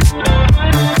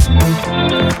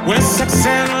 when sex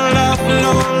and love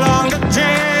no longer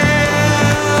dance.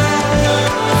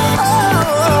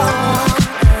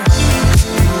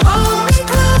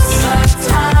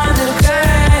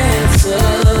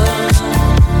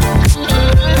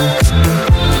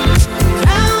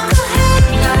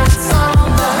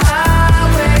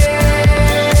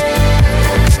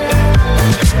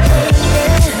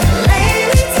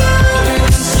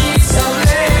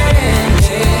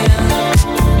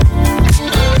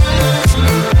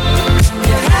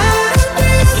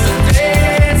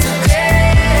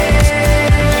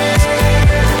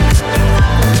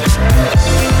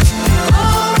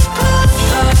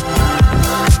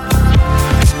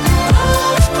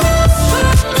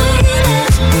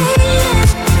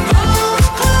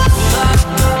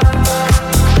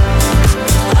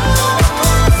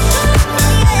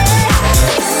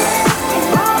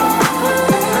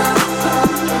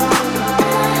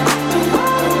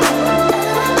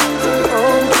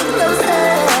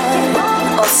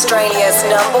 Australia's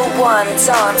 #1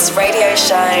 dance radio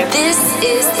show. This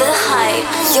is The Hype.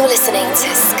 You're listening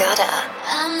to Scudder.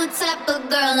 I'm the type of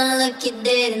girl I look you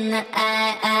dead in the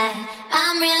eye.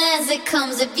 I'm real as it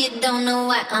comes if you don't know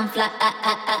why I'm fly.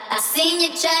 I seen you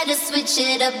try to switch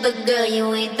it up, but girl,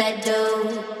 you ain't that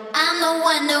dope. I'm the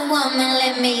Wonder Woman,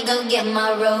 let me go get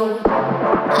my robe.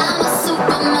 I'm a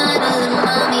supermodel and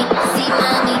mommy, see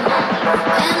mommy.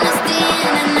 Amnesty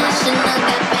International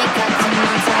got Bangkok to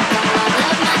my top. I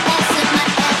love my ass and my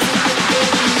abs and the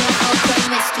baby, you're all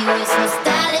promiscuous. My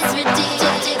style is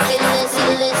ridiculous,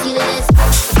 ridiculous.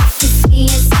 You see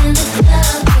us in the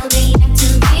club, you'll be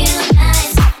acting real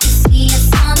nice. You see us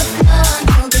on the floor,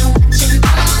 you'll be watching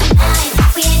all night.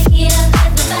 We ain't here to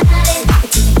hurt the body.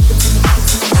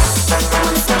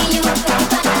 Wanna see you work the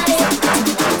body.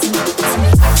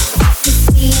 You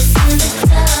see us in the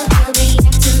club, you'll be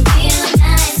acting real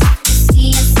nice. You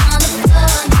see us on the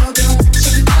floor, you'll be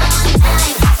watching all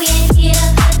night. We ain't here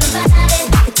to hurt the body.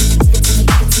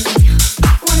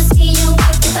 Wanna see you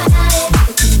work the body.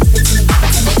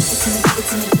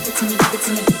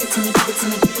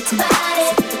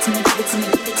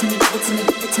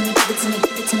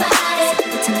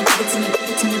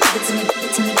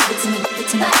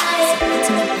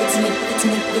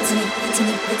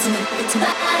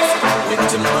 When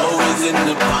Tomorrow's in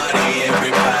the party,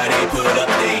 everybody put up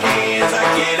their hands. I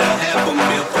get a half a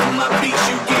mil for my beats,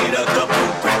 you get a couple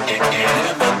grand.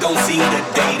 Never gon' see the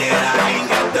day that I ain't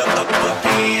got the upper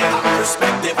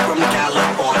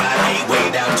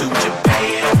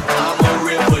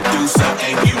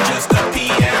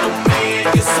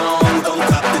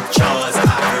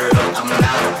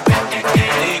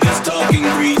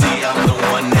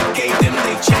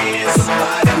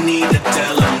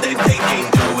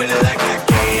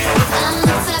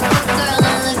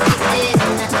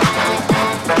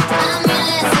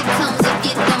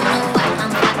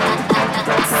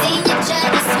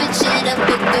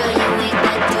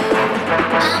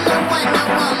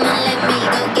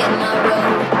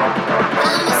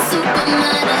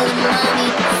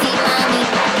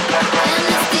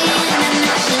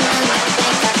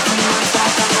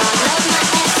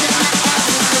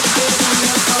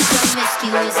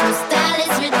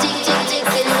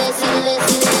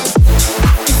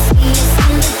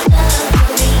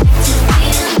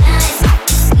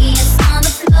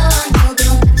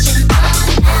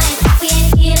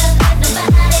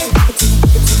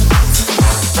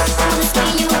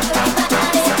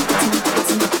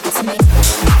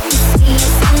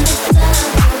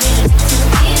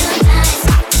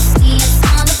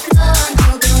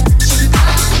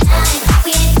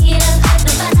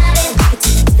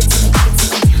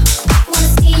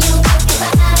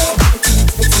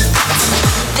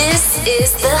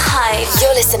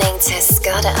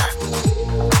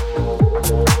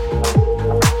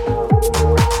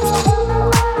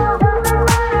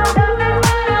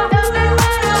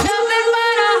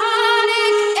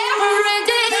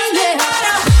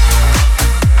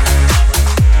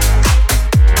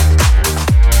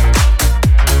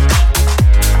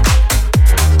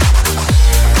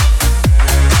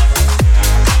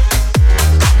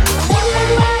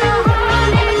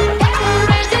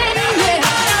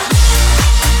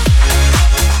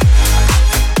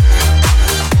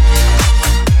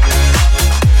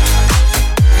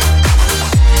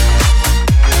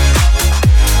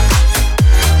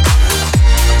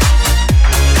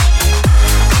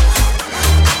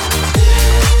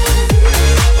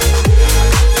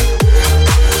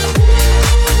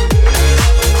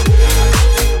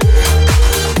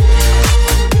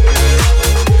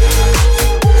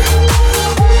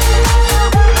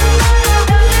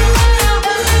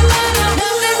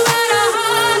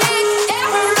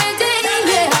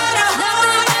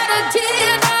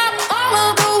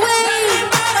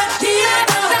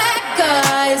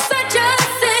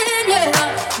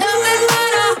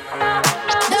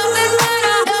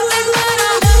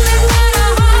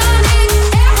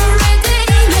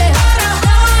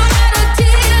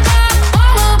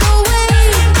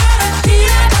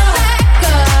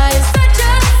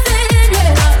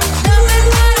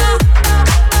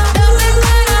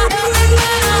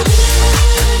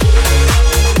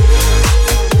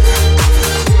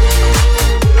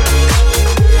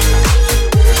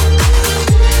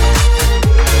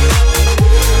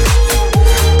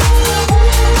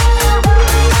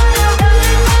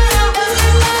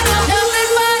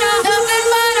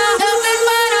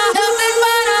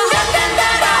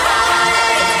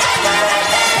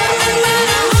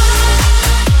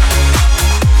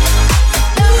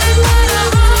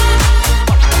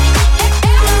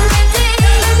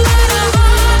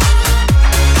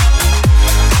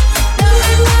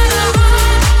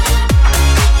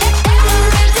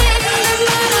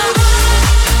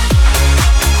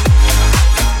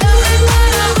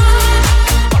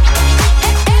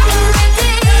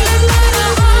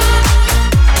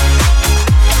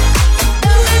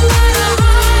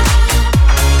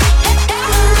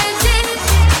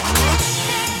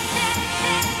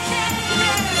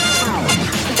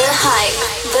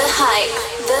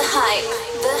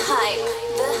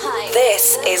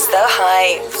This is The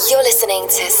Hype. You're listening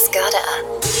to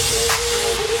Scudder.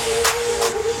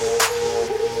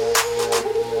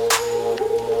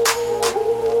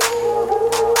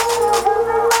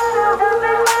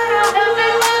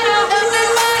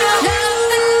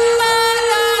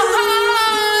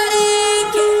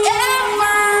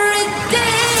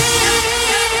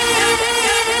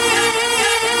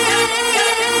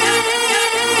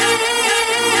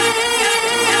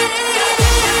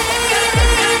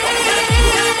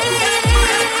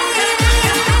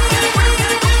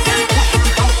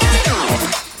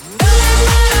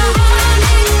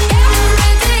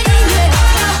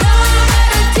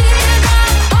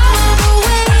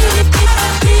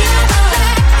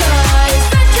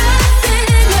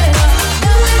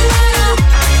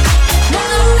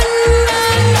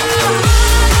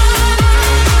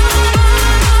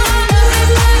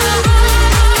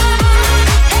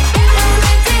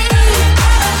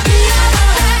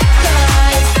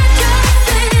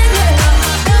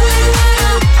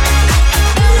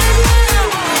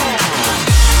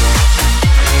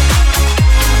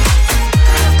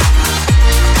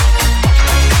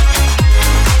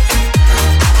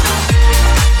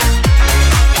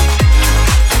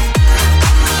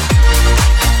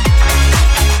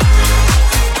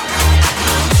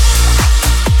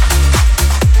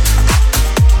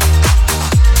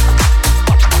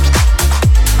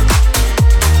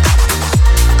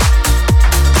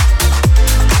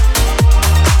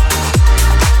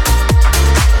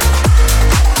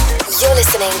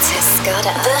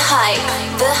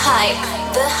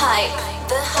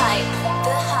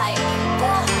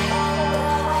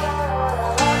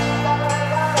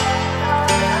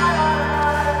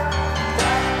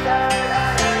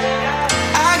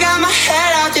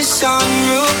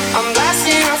 Sunroof, I'm blasting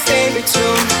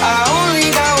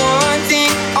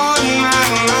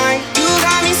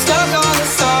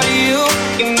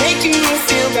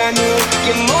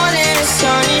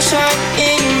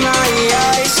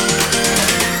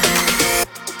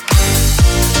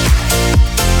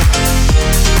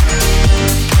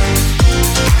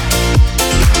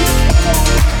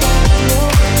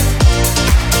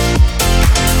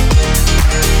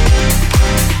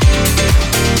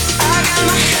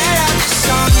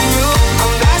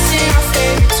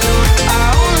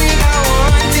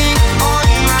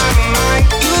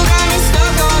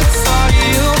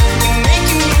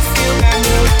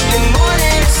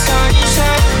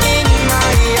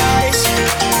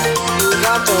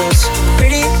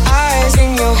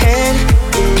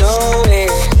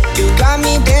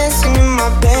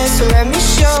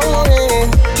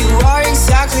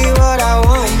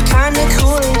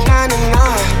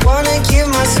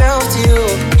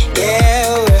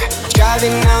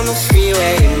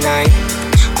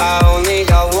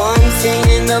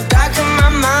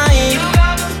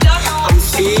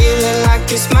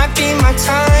might be my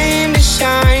time to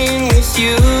shine with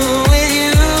you, with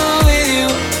you, with you.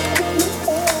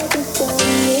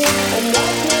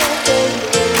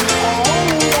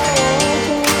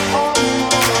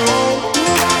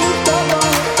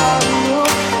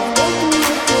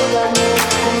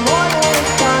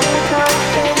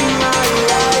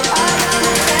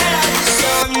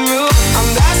 I'm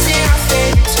blasting our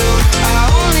favorite tune. I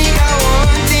only got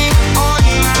one thing on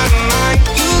my mind.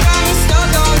 You got me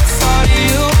stuck on the thought of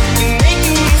you. You're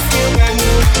making me feel brand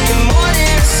new. You're more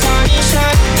than a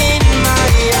sunshine in my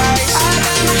eyes. I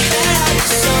got my head out the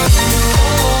sun.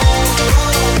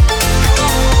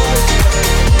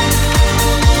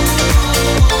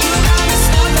 You got me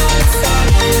stuck on the thought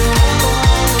of you.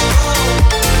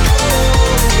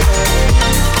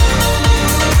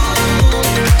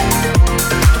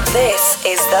 This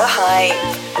is The Hype.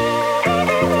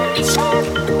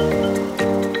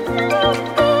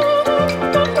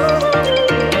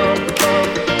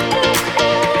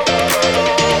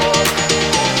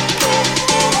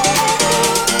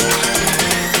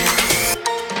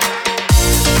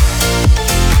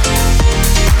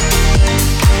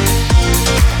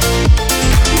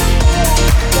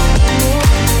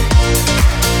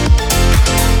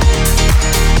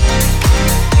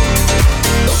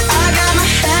 I got my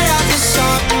head out the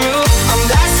sunroof. I'm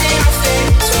blasting our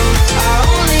favorite tune. I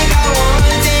only got one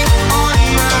thing on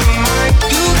my mind.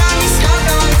 You got me stuck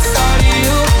on the thought of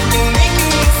you. You're making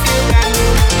me feel brand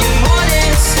new. You're more than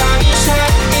a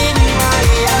sunshine in my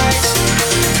eyes.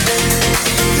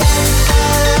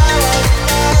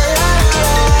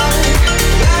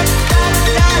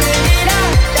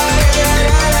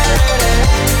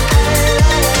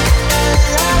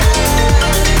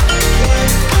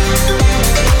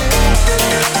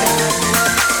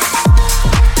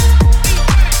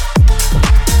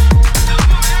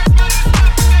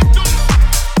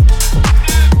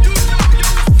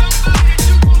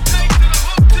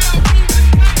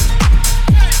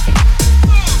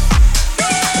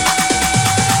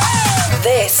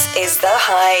 This is The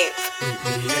Hype.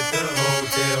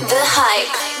 The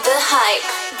hype, the hype,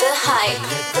 the hype,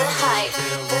 the hype,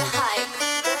 the hype,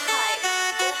 the hype,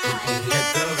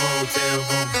 the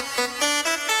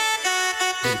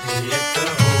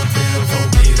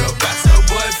Meet up, got your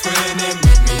boyfriend and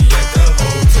meet me at the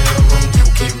hotel room. You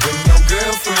can bring your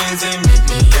girlfriends and meet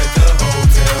me at the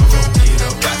hotel room. Meet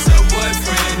up, got your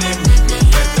boyfriend and meet me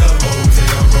at the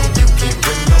hotel room. You can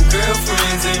bring your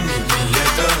girlfriends and meet me at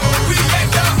the hotel room. We at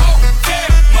the hotel,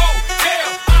 motel,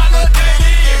 Holiday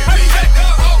Inn. We at the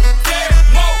hotel,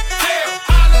 motel,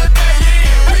 Holiday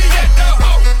Inn. We at the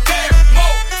hotel,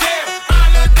 motel,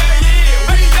 Holiday Inn.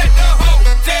 We at the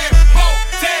hotel,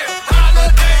 motel,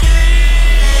 Holiday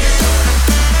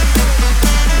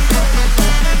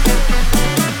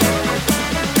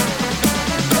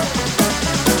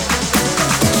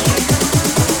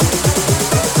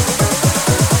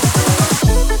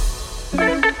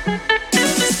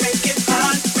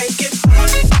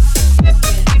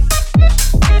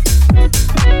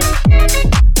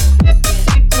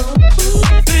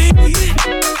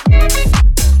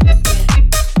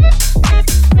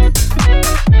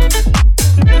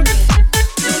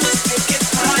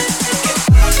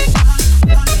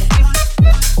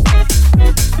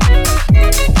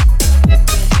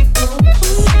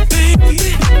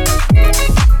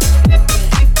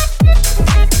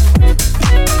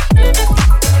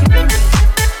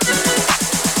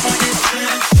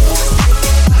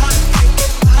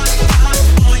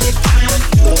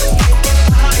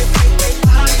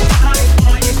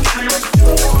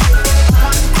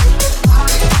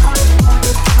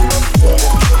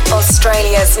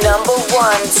Australia's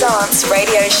 #1 dance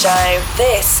radio show.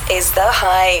 This is The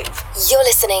Hype. You're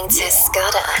listening to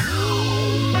Scudder.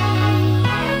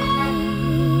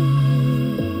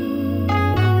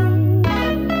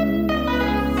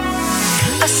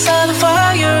 I saw the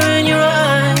fire in your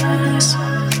eyes.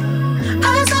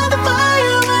 I saw the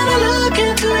fire when I look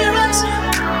into your eyes.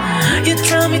 You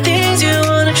tell me things you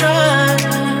wanna try.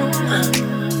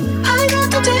 I got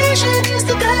temptation, it's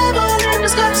the devil in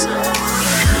disguise.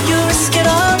 You risk it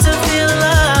all to feel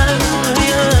alive.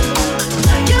 Yeah.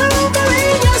 You're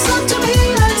offering yourself to me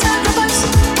like sacrifice.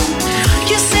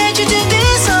 You said you did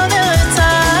this all the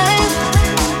time.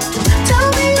 Tell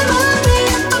me you love me,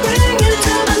 I'll bring you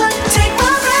to the light. Take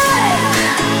my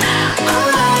breath.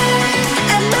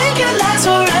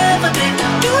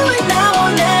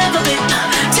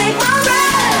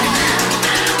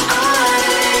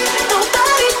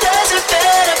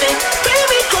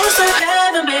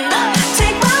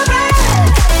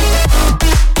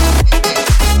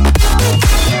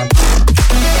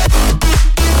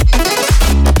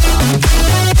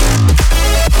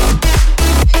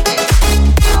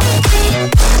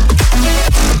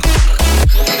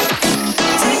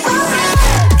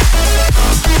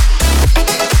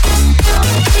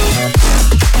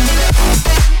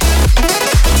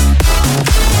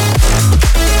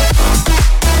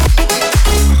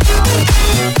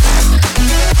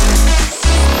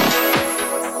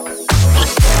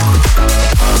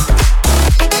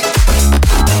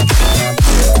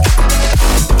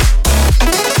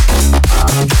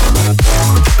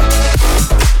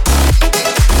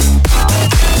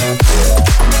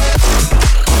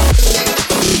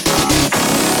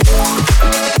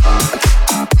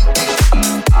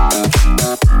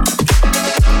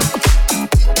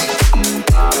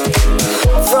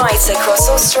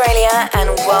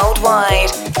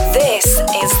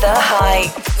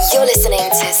 You're listening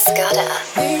to Scudder.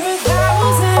 We're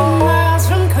 1,000 miles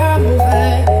from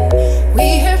comfort.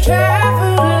 We have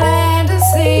traveled land and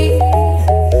sea.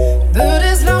 But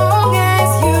as long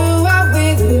as you are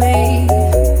with me,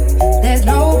 there's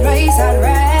no place I'd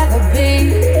rather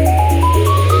be.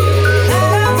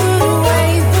 I would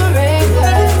away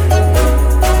forever,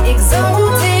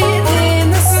 exalted in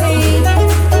the sea.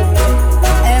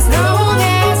 As long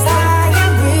as I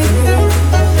am with you,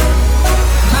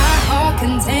 my heart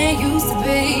continues to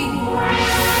beat.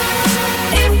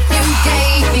 If you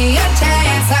gave me a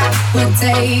chance, I would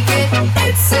take it.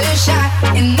 It's a shot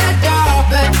in the dark,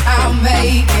 but I'll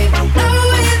make it.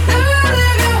 Knowing the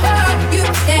little heart, you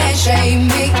can't shame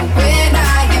me. When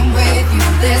I am with you,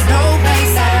 there's no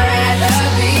place I'd rather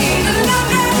be.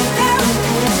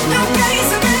 No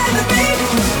place I'd rather be.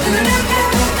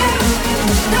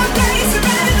 No place I'd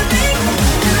rather be.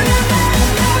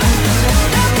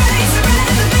 No place I'd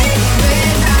rather be.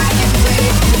 When I am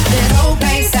with you, there's no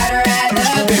place I'd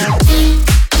rather be.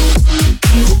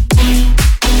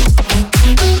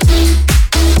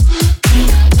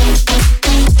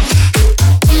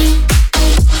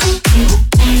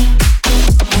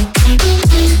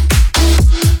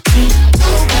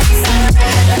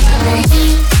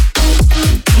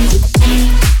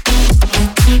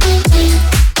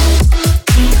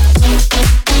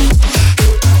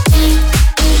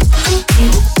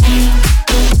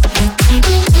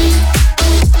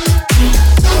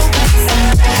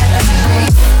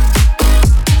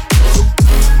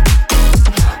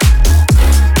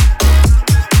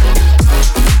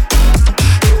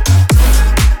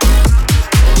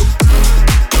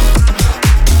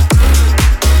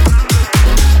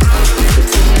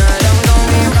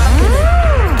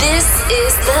 This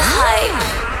is The Hype.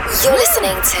 You're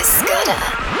listening to Scudder.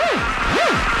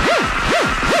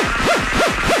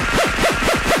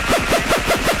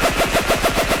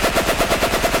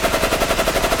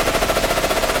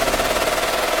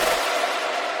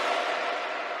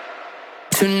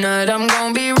 Tonight I'm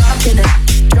gonna be rocking it,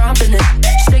 dropping it.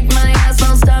 Shake my ass,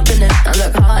 no stopping it. I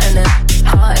look hot in it,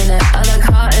 hot in it. I look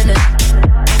hot in it.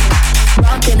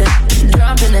 Rocking it,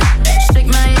 dropping it. Shake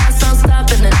my ass, no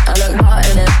stopping it. I look hot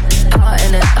in it, hot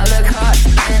in it. I look hot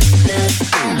in it.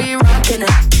 I'll be rocking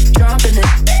it, dropping it.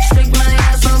 Shake my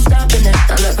ass, no stopping it.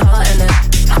 I look hot in it,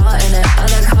 hot in it. I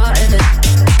look hot in it.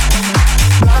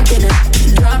 Rocking it,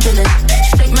 dropping it.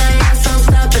 Shake my ass, no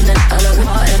stopping it. I look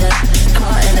hot in it,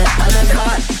 hot in it. I look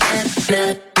hot in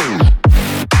it.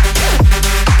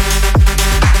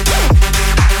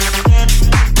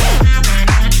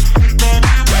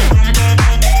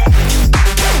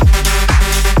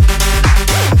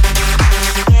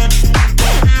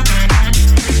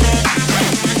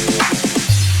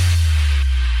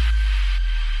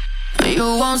 You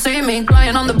won't see me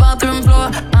crying on the bathroom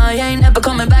floor. I ain't never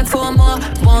coming back for more.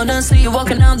 Wanna see you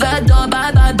walking out that door.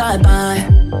 Bye, bye, bye, bye.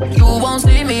 You won't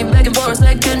see me begging for a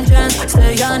second chance.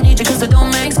 Say I need you cause it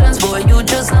don't make sense. Boy, you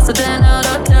just lost a 10 out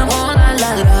of 10. Oh, la,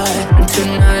 la, la.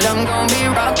 Tonight I'm gonna be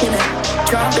rocking it,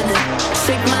 dropping it.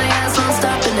 Shake my ass, I'm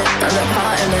stopping it. I look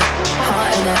hot in it,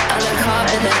 hot in it. I look hot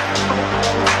in it.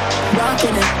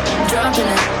 Rocking it, dropping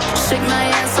it. Shake my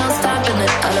ass, I'm stopping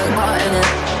it. I look hot in it,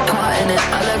 hot in it.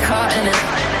 I look hot in it.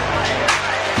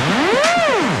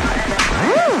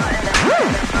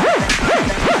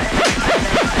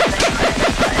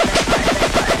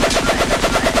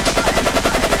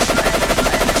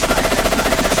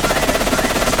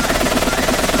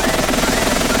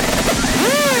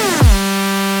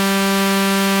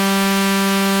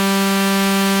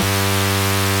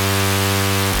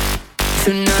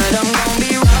 Tonight I'm gonna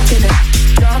be rocking it,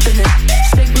 dropping it.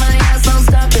 Shake my ass, I'm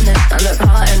stopping it. I look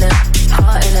hot in it,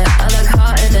 hot in it. I look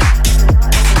hot in it.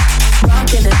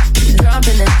 Rocking it,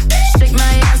 dropping it. Shake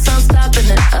my ass, I'm stopping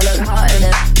it. I look hot in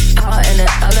it, hot in it.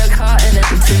 I look hot in it.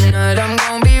 Tonight I'm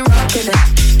gonna be rocking it,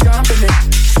 dropping it.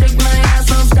 Shake my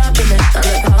ass, I'm stopping it. I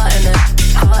look hot in it,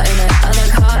 hot in it. I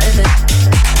look hot in it.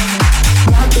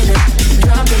 Rocking it,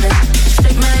 dropping it.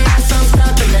 Shake my ass, I'm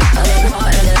stopping it. I look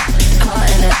hot in it, hot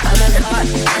in it. I look hot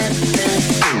in it.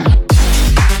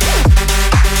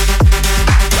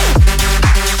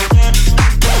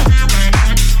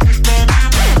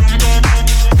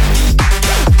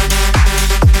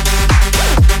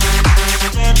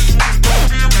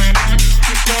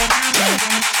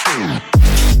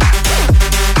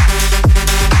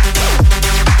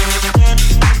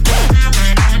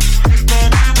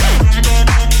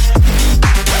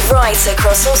 Right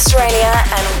across Australia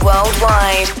and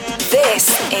worldwide. This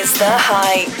is The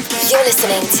Hype. You're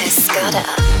listening to Scudder.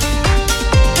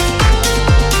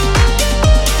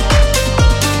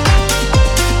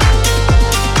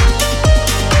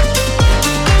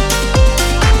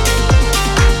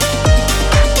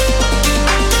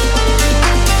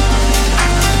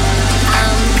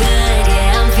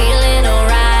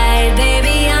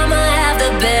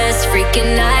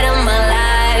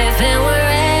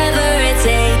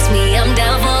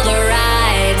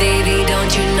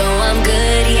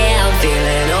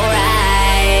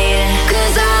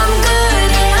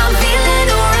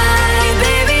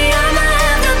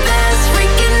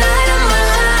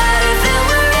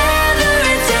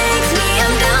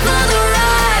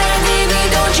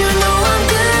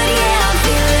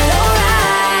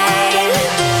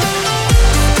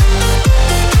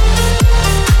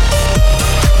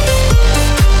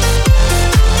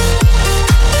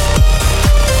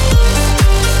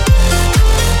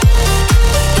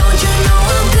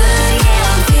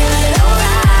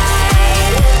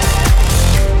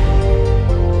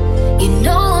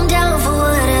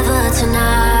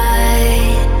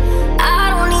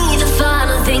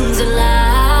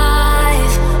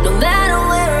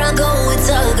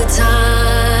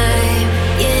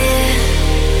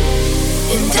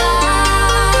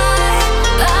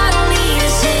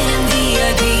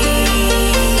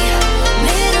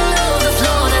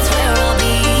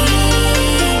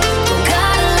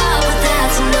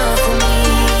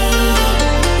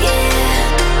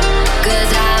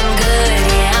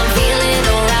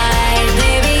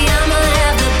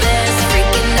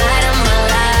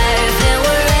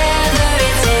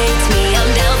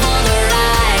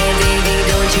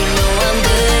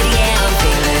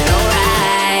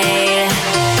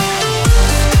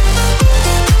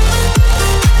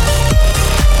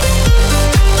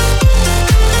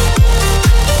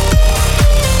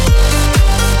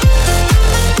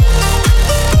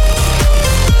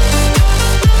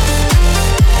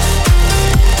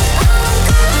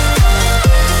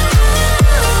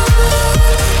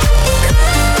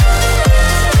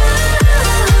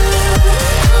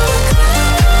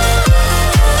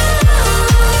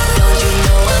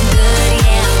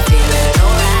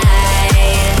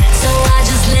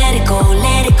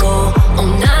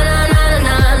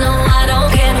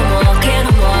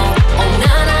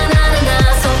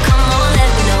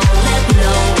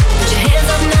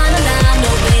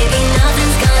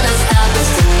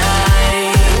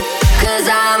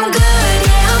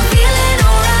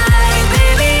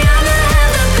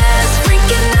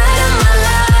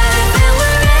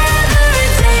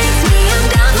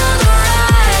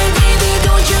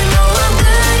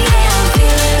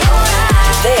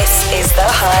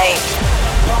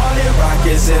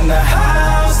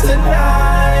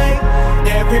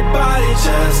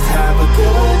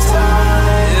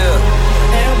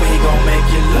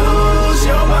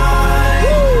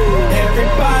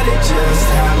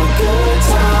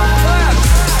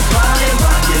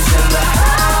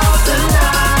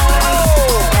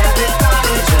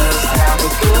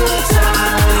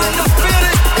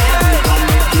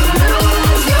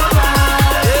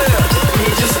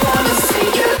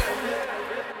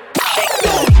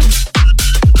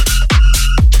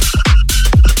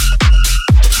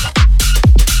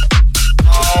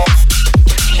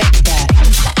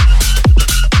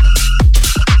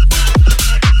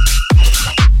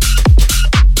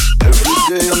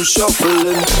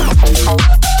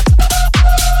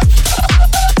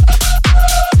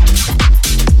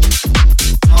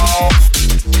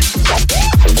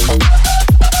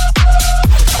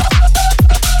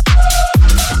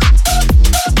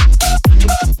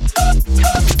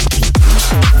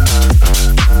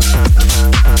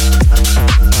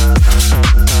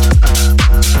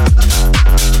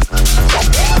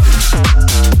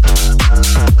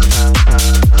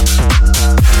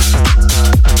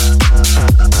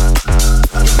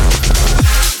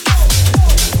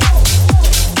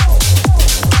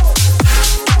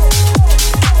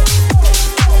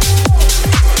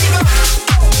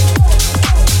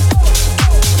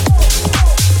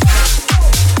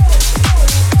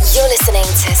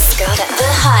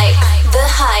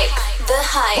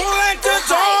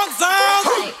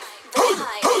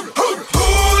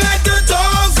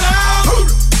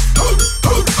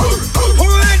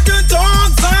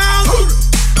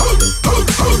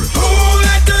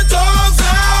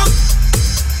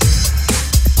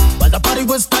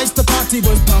 Everybody was nice, the party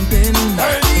was pumping.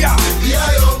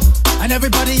 And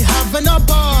everybody having a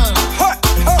ball.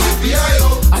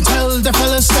 Until the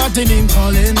fellas started name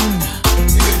calling.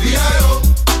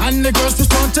 And the girls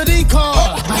respond to the call.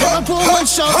 I hear a poor one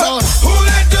shout out, who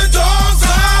let the dogs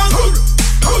out?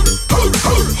 Who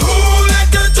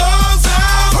let the dogs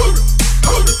out?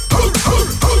 Who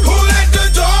let the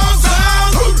dogs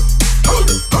out?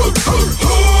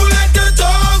 Who let the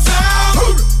dogs out?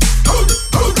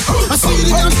 I see the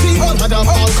young people had a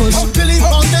ball cause Billy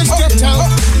Fountains get out.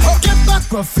 Get back,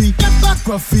 Ruffy, get back,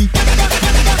 Ruffy. Get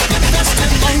best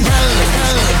in my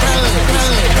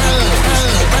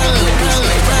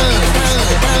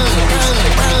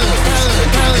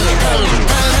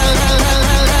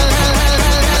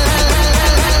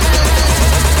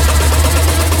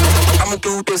I'ma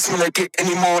do this till I get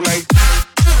any more like.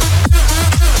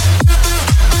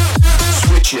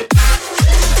 Switch it.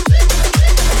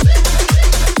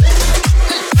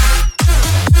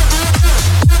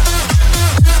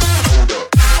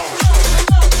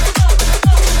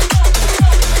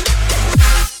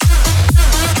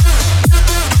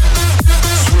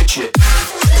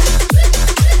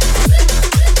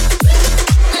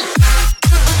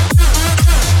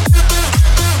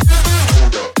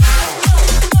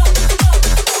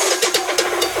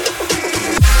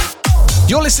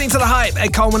 You're listening to The Hype.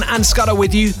 Ed Coleman and Scudder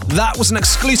with you. That was an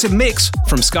exclusive mix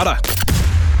from Scudder.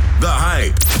 The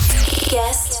Hype.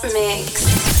 Guest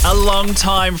mix. A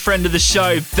long-time friend of the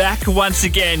show, back once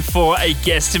again for a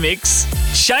guest mix.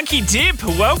 Chunky Dip,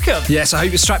 welcome. Yes, I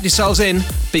hope you strapped yourselves in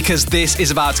because this is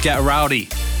about to get rowdy.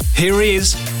 Here he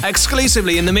is,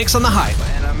 exclusively in the mix on The Hype.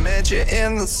 When I met you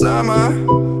in the summer,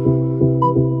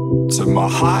 to my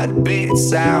heartbeat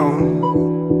sound,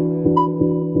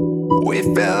 we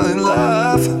fell in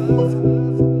love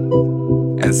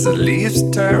as the leaves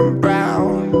turn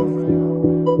brown.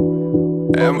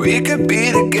 And we could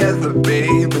be together,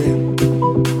 baby,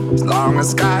 as long as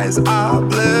skies are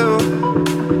blue.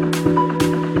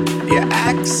 You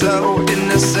act so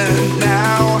innocent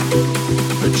now,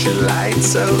 but you lied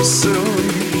so soon.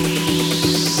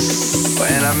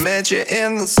 When I met you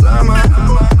in the summer,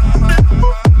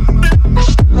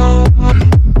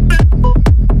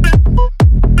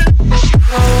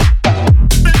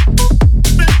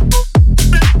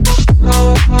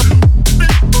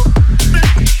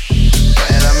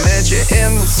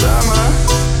 in the summer,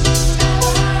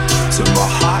 to my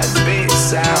heartbeat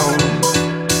sound,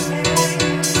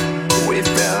 we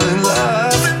fell in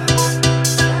love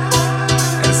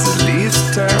as the leaves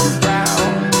turn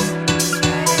brown.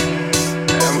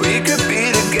 And we could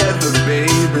be together,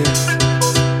 baby,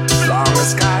 as long as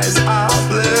skies are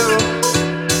blue.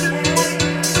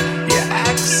 You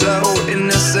act so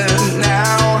innocent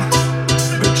now,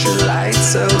 but you lied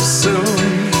so soon.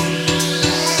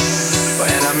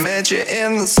 When I met you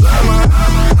in the summer,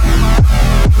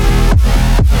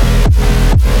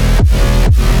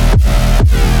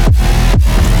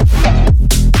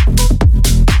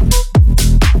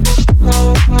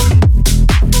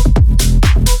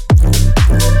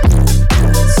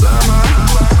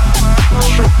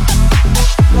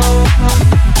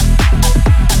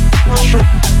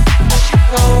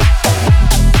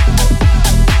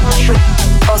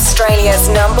 Australia's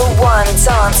 #1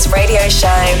 dance radio show.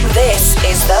 This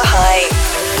is The Hype.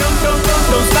 Don't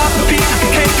stop the beat,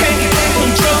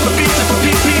 control the beat,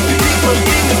 beat,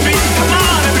 the beat. Come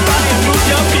on, everybody, move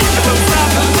your feet. Don't stop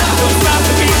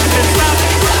the beat, let's stop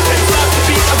the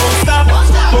beat. I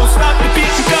won't stop the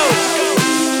beat to go.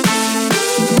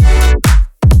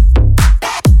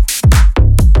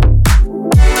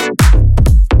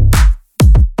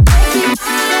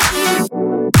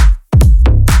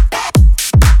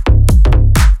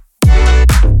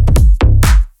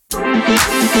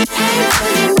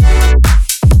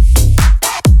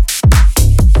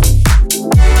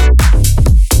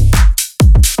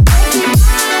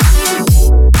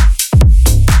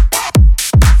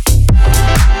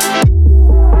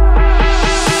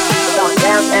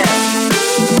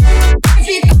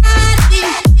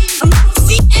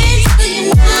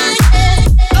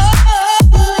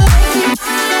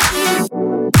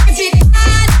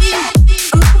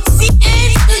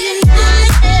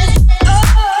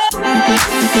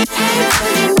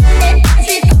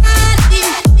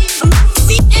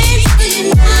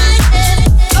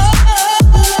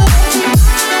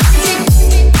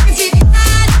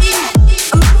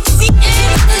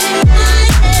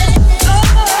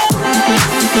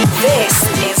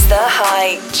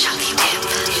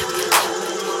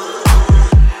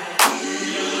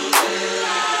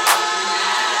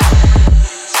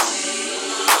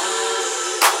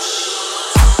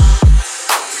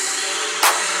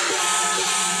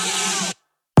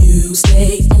 You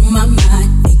stay on my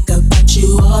mind, think about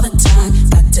you all the time.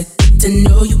 Got to get to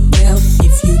know you well.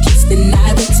 If you kiss, then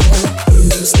I will tell.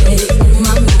 You stay on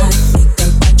my mind, think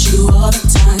about you all the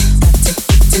time. Got to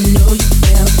get to know you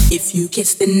well. If you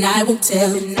kiss, then I will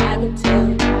tell. Think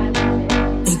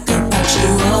about you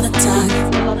all the time.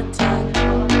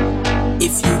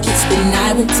 If you kiss, then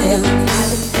I will tell.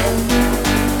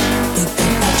 Think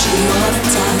about you all the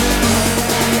time.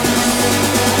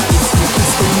 If you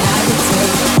kiss, then I will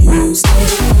tell. You stay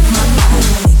on my mind,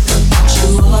 think about you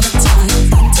all the time.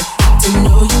 Got to get to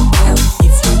know you well.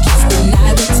 If you kiss, then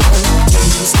I will tell.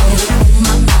 You stay on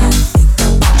my mind, think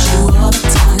about you all the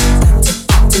time. Got to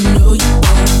get to know you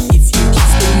well. If you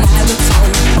kiss, then I will tell.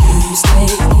 You stay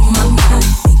on my mind,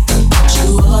 think about you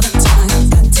all the time.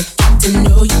 Got to get to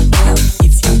know you well.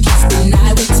 If you kiss, then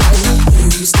I will tell.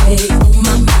 You stay on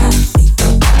my mind, think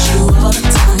about you all the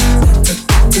time. Got to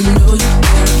get to know you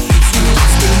well. If you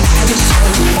kiss, then I will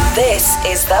tell. This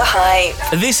is The Hype.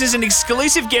 This is an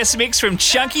exclusive guest mix from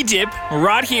Chunky Dip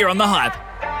right here on The Hype.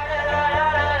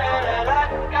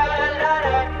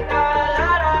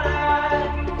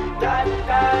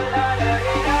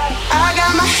 I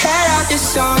got my head out the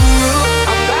sunroof.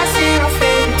 I'm blasting my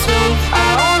favorite tune. I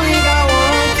only got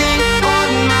one thing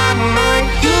on my mind.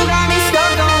 You got me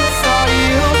stuck on the thought of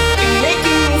you. You're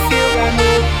making me feel brand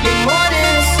new. You're more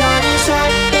than the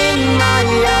sunshine in my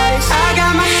eyes. I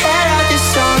got my head out the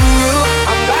sunroof.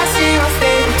 I'm blasting my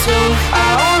favorite tune. I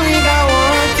only got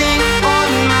one thing on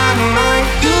my mind.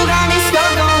 You got me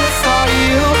stuck on the thought of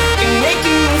you. You're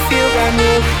making me feel brand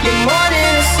new. You're more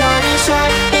than the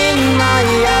sunshine in my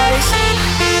eyes.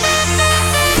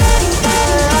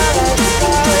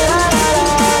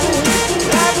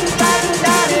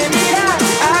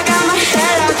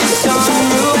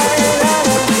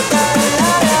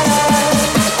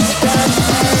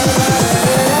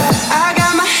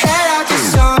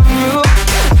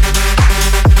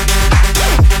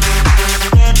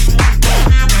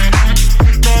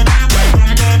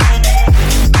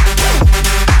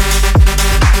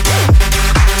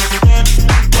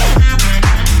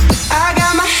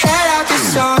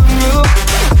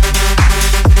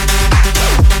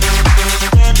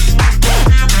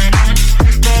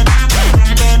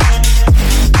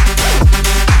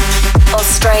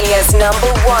 Australia's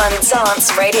 #1 dance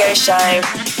radio show.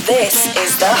 This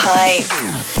is The Hype.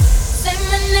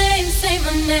 Say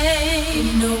my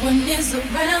name. No one is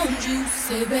around you.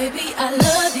 Say, baby, I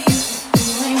love you.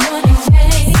 You ain't running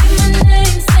game.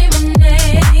 Say my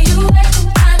name. You acting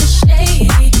kinda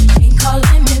shady. Ain't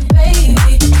calling me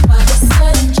baby. Why the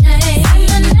sudden change?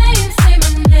 Say my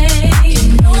name.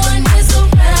 No one is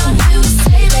around you.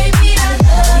 Say, baby, I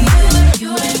love you.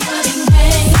 You ain't running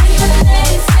game.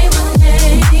 Say my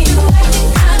name. You acting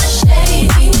kinda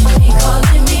shady. Ain't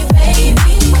calling me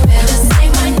baby. Better say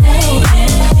my name.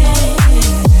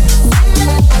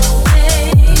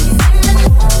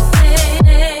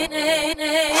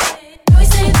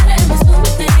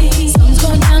 Something's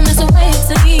going down, that's the way it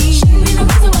seems. Shouldn't be no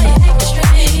reason why you acting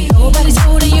strange. Nobody's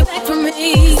holding you back from me.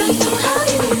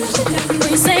 When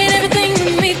you're saying everything to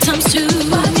me times two,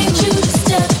 why can't you just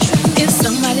tell the truth? If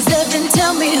somebody's there, then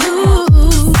tell me who.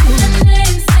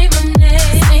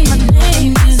 Say my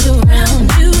name is around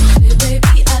you. Say,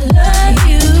 baby, I love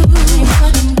you. Say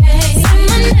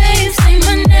my name.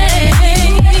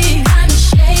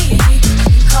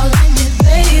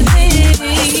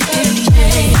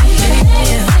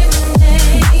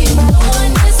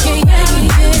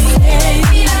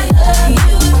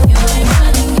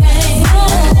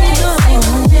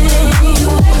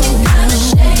 Kinda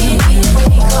shady,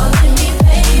 calling me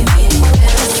baby.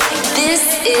 This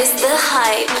is The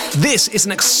Hype. This is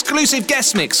an exclusive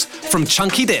guest mix from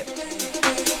Chunky Dip.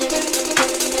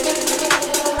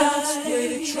 Bounce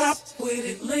with it, drop with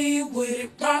it, lean with it,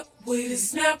 rock with it,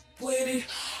 snap with it.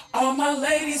 All my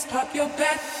ladies, pop your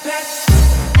back.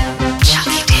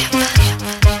 Chunky Dip.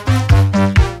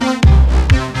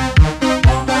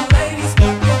 All my ladies,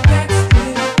 pop your backs with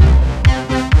it.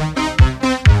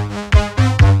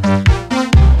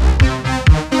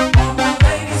 All my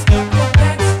ladies, pop your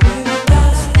backs with it.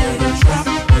 Bounce with it, drop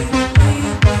with it,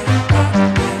 lean with it, rock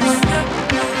with it, snap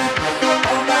with it.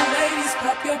 All my ladies,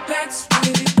 pop your backs with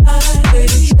it. Bounce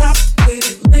with it, drop with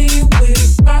it, lean with it,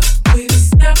 rock with it,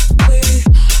 snap with it.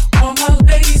 All my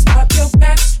ladies, pop your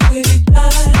backs with it.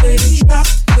 Bounce with it, drop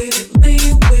with it, lean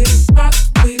with it, rock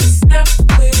with it, snap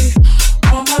with it.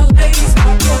 All my ladies,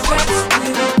 pop your backs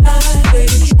with it. Bounce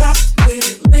with it, drop with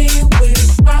it, lean with it,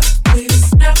 rock with it,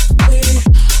 snap with it.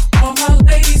 All my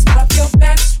ladies, pop your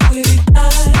backs with it.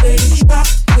 Bounce with it, drop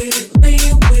with it,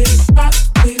 lean with it, rock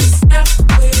with it, snap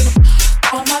with it.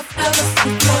 All my fellas,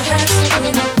 put your hands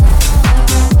with it.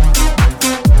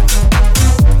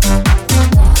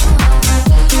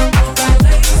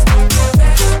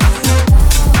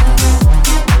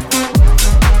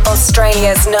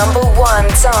 Australia's #1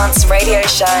 dance radio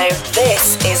show.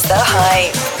 This is The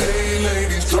Hype. Hey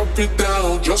ladies, drop it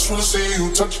down. Just wanna see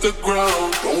you touch the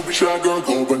ground. Don't be shy, girl,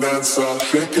 go bonanza.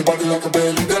 Shake your body like a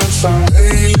belly dancer.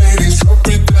 Hey ladies, drop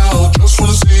it down. Just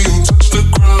wanna see you touch the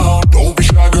ground. Don't be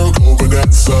shy, girl, go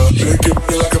bonanza. Shake your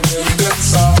body like a belly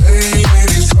dancer. Hey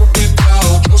ladies, drop it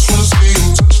down. Just wanna see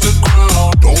you touch the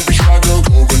ground. Don't be shy, girl,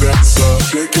 go bonanza.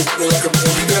 Shake your body like a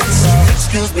belly dancer.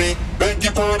 Excuse me, beg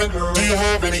your pardon. Do you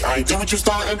have any idea what you're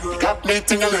starting? Got me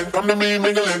tingling, come to me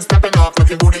mingling, stepping off like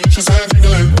your bootylicious and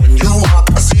jingling. When you walk,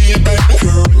 I see it, baby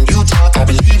girl. When you talk, I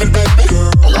believe it, baby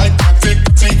girl. I like that thick,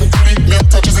 petite, and pretty. Milk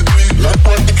touches it deep, like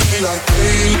one the key. Like,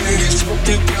 hey ladies, drop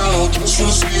it down. Just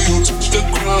wanna see you touch the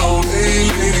ground. Hey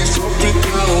ladies, drop it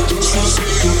down. Just wanna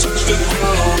see you touch the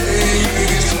ground. Hey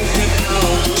ladies, drop it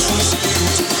down. Just wanna see you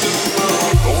touch the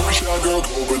ground. Don't be shy, girl,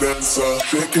 go bonanza.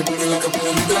 Shake your booty like a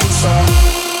belly dancer.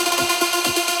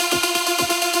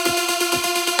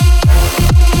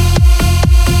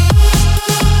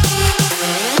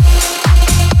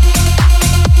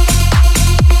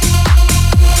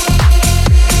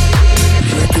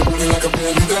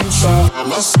 I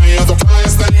must say you're the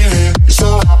flyest thing in here. You're so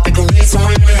hot, people need some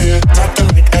rain in here. Talk to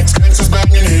make ex-gangsters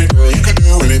banging here. Girl, you can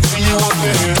do anything you want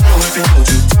in here. Down if you want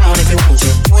to, down if you want to.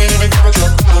 You ain't even gotta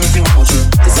drop down if you want to.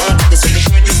 Cause I'm gonna see you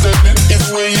shake it stepping.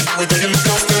 Either way you do it, then you look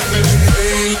outstanding.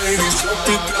 Hey ladies, drop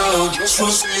it down. Just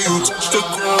wanna see you touch the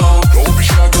ground. Don't be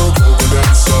shy, girl, go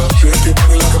bonanza. Shake your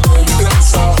body like a belly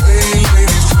dancer. Hey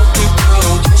ladies, drop it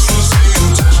down. Just wanna see you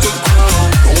touch the ground.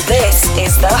 This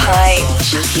is The Hype.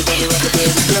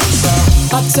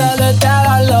 I tell her that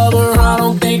I love her, I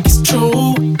don't think it's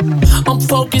true. I'm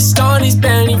focused on these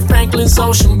Benny Franklin's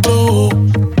ocean blue.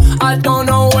 I don't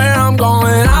know where I'm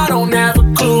going, I don't have a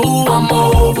clue. I'm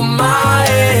over my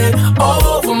head,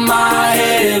 over my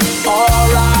head.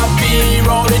 R.I.P.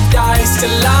 roll the dice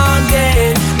till I'm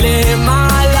dead. Live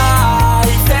my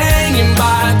life hanging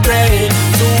by a thread.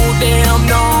 Too damn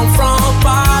known from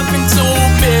popping 2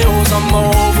 pills. I'm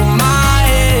over my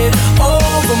head,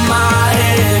 over my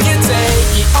head. Can't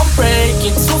take it, I'm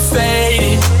breaking, too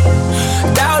faded.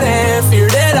 Doubt and fear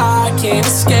that I can't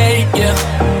escape, yeah.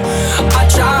 I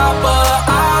try but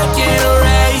I can't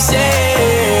erase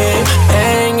it.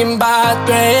 Hanging by a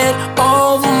thread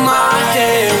over my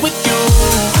head. With you,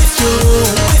 with you,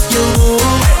 with you,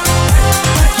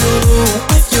 with you,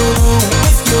 with you,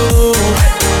 with you,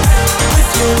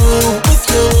 with you, with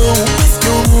you, with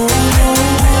you.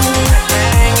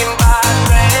 Hanging by a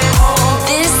thread.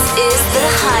 This is The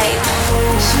Hype.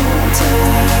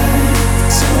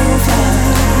 So far,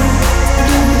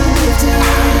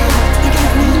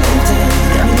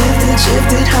 got me lifted,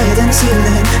 shifted higher than the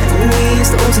ceiling. And we is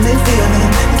the ultimate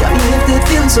feeling. Got me lifted,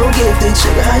 feeling so gifted.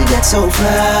 Sugar, how you get so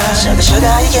fly? Sugar, sugar,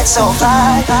 how you get so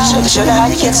fly? Sugar, sugar, how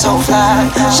you get so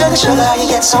fly? Sugar, sugar, how you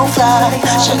get so fly?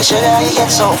 Sugar, sugar, how you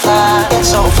get so fly? Get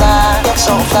so fly, get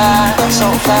so fly, get so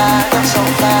fly, get so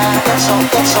fly, get so,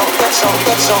 get so, get so,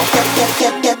 get so, get.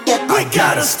 I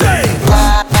gotta stay.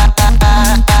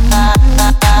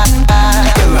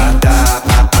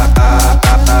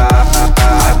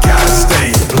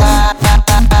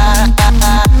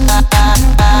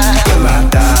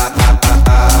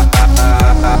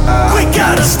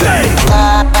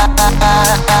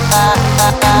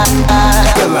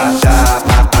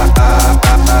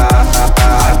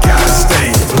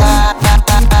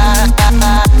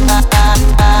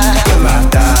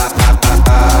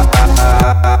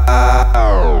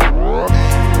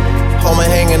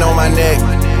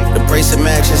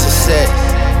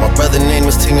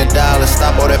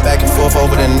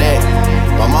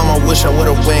 Wish I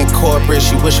would've went corporate,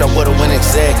 she wish I would've went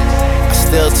exec. I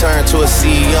still turn to a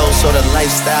CEO, so the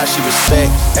lifestyle she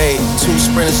respect. Hey, 2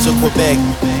 sprinters to Quebec,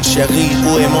 Cherie,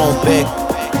 où est mon bec?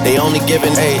 They only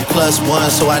giving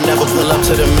 +1, so I never pull up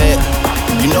to the Met.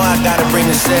 You know I gotta bring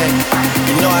the set,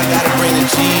 you know I gotta bring the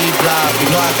G-block, you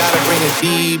know I gotta bring the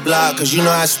D-block, cause you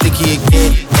know how sticky it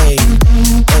get. Hey,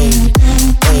 hey,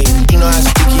 hey, you know how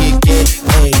sticky it get.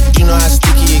 Hey, you know how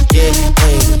sticky it get.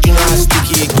 Hey, you know how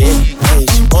sticky it get. Hey,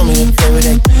 she want me to play with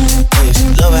that. Hey, she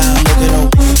love how I look at her.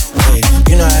 Hey,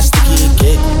 you know how sticky it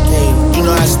get. Hey, you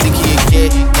know how sticky it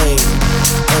get. Hey,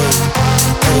 hey,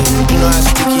 hey, you know how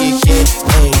sticky it get.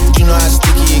 Hey, you know how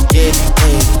sticky it get.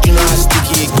 Hey, you know how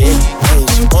sticky it get. Hey,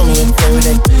 she want me to play with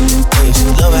that. Hey, she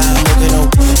love how I look at her.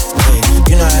 Hey,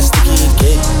 you know how sticky it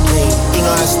get. Hey, you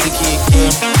know how sticky it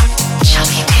get.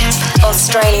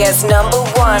 Australia's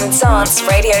 #1 dance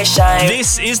radio show.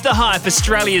 This is The Hype,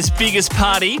 Australia's biggest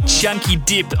party. Chunky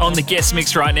Dip on the guest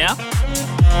mix right now.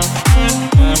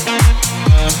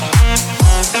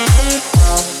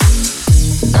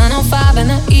 9:05 in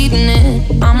the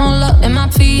evening, I'm all up in my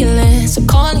feelings. I'm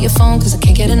calling your phone cause I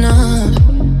can't get enough.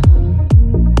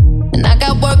 And I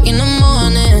got work in the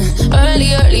morning, early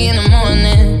in the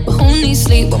morning. But who needs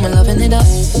sleep when we're loving it up?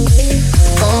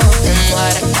 Oh, and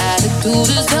what I gotta do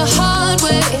is the hard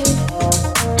way.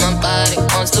 My body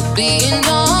wants to be in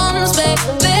your arms,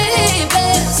 baby.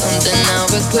 Something I'll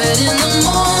regret in the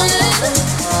morning.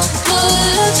 But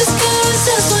I just can't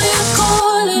resist when you're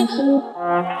calling.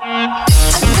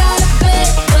 I got a bed,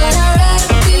 but I'd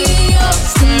rather be yours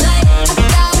tonight. I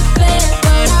got a bed,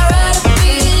 but I'd rather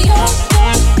be yours.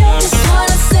 That's what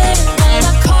I said when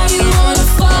I call you on the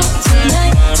phone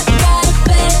tonight. I got a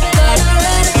bed, but I'd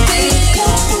rather be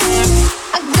yours.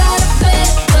 I got a bed,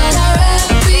 but I'd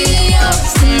rather be yours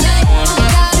tonight. I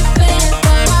got a bed,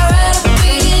 but I'd rather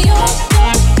be yours.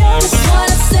 That's what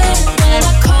I said when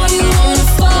I call you on the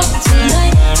phone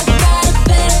tonight. I got a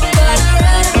bed, but I'd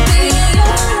rather be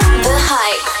yours. The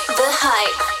hype, the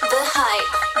hype, the hype,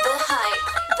 the hype,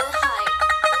 the hype.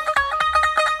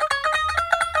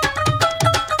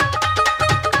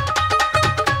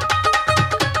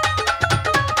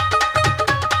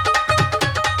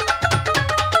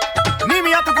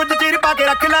 ਨੀਵੀਆਂ ਤੂੰ ਕੁਝ ਚਿਰ ਪਾ ਕੇ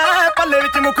ਰੱਖ ਲੈ ਪੱਲੇ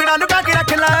ਵਿੱਚ ਮੁਖੜਾ ਲੁਕਾ ਕੇ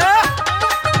ਰੱਖ ਲੈ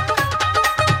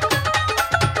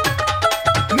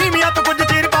ਨੀਵੀਆਂ ਤੂੰ ਕੁਝ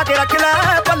ਚਿਰ ਪਾ ਕੇ ਰੱਖ ਲੈ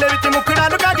ਪੱਲੇ ਵਿੱਚ ਮੁਖੜਾ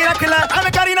ਲੁਕਾ ਕੇ ਰੱਖ ਲੈ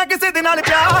ਐਵੇਂ ਕਰੀ ਨਾ ਕਿਸੇ ਦੇ ਨਾਲ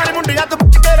ਪਿਆਰ ਮੁੰਡਿਆਂ ਤੋਂ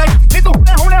ਪੁੱਛ ਕੇ ਰਹੀ ਨੀ ਤੂੰ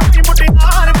ਹੁਣੇ ਹੋਈ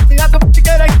ਮੁੰਡਿਆਂ ਮੁੰਡਿਆਂ ਤੋਂ ਪੁੱਛ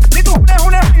ਕੇ ਰਹੀ ਨੀ ਤੂੰ ਹੁਣੇ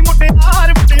ਹੋਈ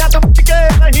ਮੁੰਡਿਆਂ ਤੋਂ ਪੁੱਛ ਕੇ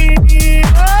ਰਹੀ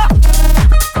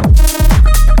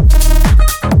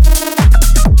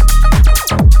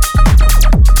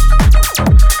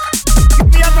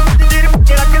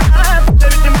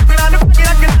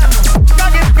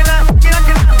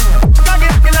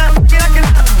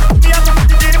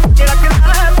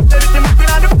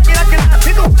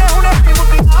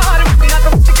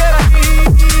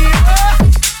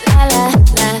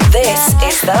This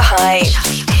is The Hype.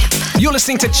 You're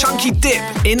listening to Chunky Dip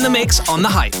in the mix on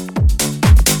The Hype.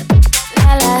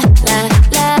 La la la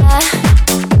la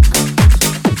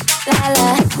la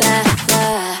la la la.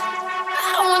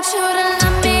 I want you to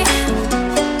love me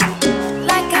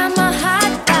like I'm a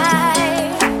hot guy.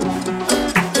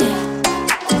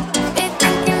 Be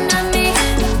thinking of me,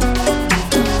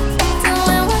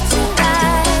 doing what you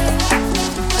like.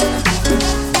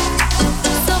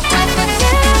 So I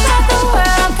forget about the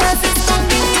world 'cause it's gonna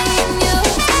be me and you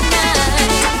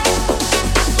tonight.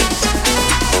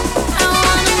 I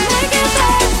wanna make it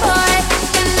bad, boy,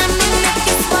 and I'ma make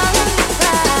you swallow your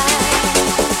pride.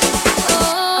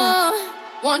 Oh,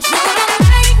 want you to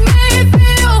make me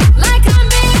feel like I'm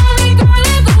the only girl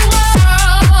in the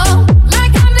world,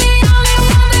 like I'm the only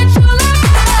one that you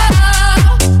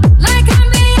love, like I'm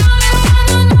the only one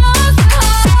who knows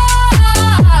your heart,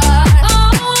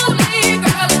 only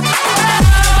girl in the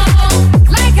world,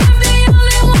 like I'm the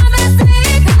only one that's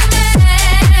in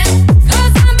command,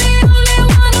 'cause I'm the only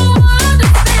one who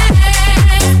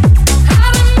understands how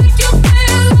to make you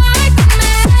feel like a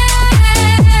man.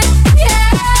 Yeah,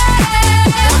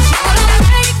 want you to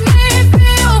make me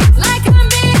feel like I'm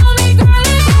the only girl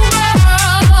in the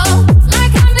world,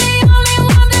 like I'm the only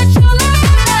one that you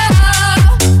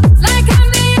love, like I'm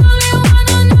the only one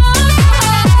who knows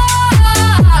your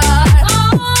heart,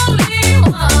 only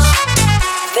one.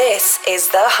 This is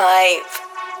The Hype.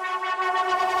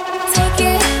 Take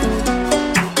it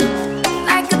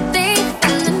like a thief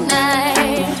in the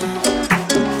night.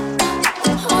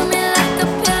 Hold me like a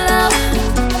pillow.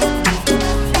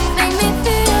 Make me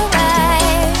feel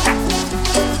right.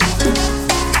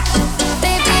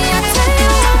 Baby, I tell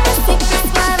you all my secrets,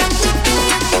 but I'm keeping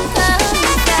you to come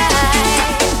inside.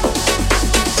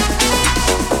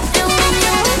 And when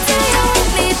you're into your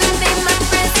sleep and be my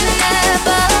prisoner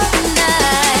for the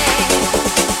night.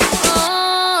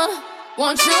 Oh,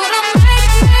 want you to make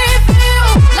me feel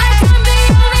like I'm the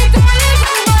only girl in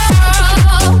the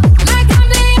world, like I'm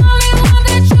the only one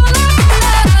that you love,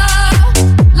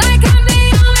 like I'm the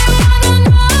only one who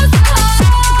knows your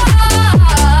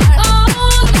heart,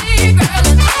 only girl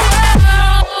in the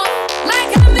world,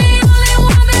 like I'm the only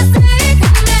one that's in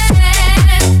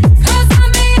command, 'cause I'm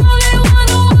the only one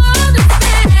who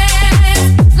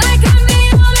understands, like I'm the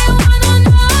only one who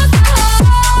knows your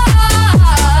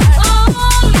heart,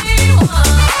 only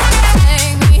one.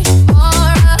 Take me for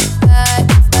a ride,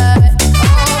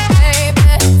 oh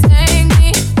baby, take me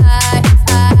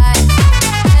high,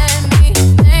 let me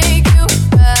make you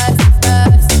buzz,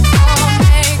 oh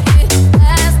make it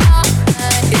last all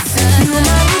night.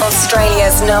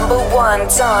 Australia's #1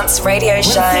 dance radio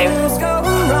show.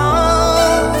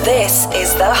 This is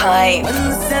The Hype. When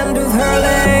the sound of her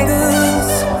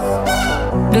lingers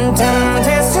and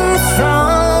temptation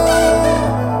strong,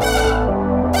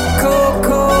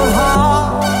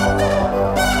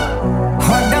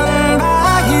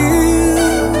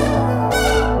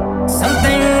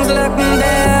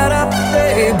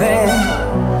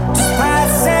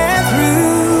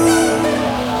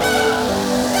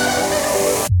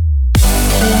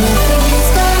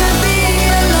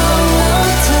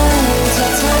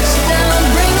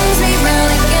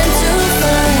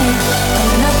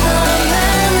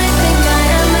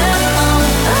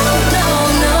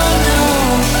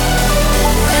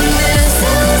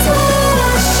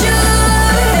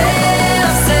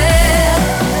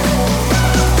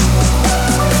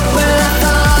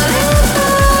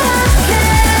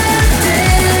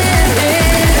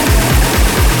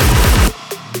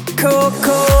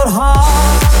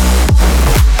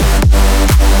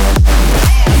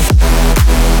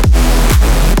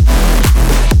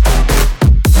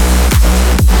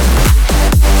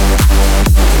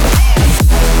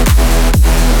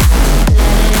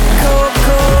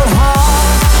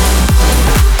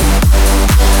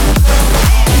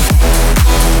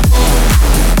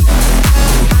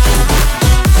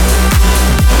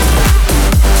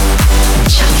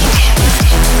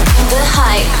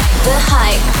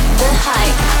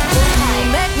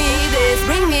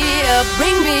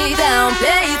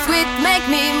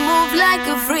 move like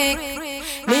a freak.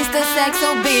 Mr. Saxo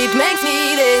beat makes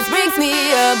me dance, brings me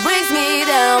up, brings me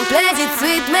down, plays it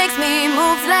sweet, makes me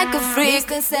move like a freak.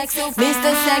 Mr. Saxo,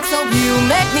 you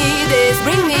make me dance,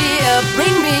 bring me up,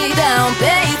 bring me down,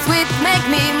 play it sweet, make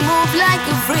me move like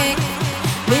a freak.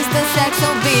 Mr. Saxo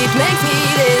beat makes me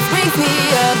dance, brings me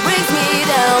up, brings me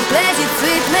down, plays it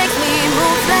sweet, makes me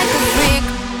move like a freak.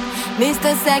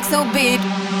 Mr. Saxo beat.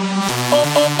 Oh,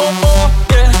 oh, oh, oh,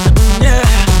 yeah, yeah,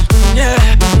 yeah,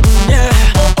 yeah.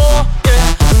 Oh, oh, yeah,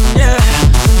 yeah,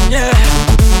 yeah,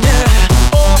 yeah.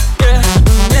 Oh, yeah,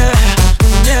 yeah,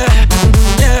 yeah,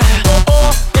 yeah. Oh,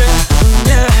 oh, yeah,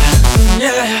 yeah,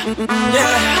 yeah,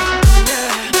 yeah.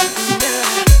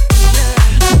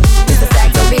 Mr.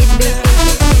 Saxo beat, beat.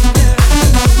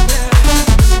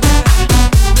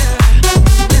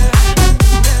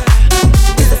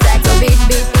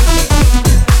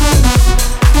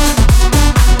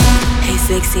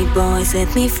 Sexy boy,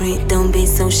 set me free. Don't be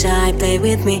so shy, play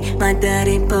with me. My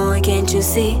dirty boy, can't you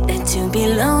see that you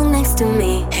belong next to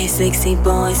me? Hey, sexy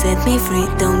boy, set me free.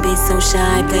 Don't be so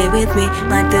shy, play with me.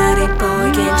 My dirty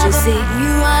boy, can't you see?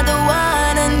 You are the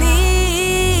one I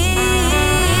need.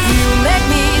 You make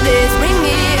me this, bring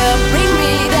me up, bring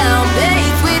me down. Play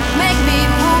it sweet, make me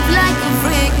move like a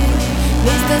freak.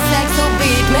 Mr. Saxo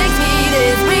beat makes me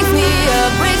this, brings me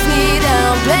up, brings me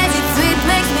down. Play it sweet,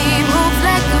 makes me move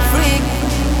like a freak.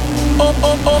 Oh,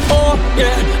 oh, oh, oh,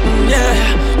 yeah, yeah,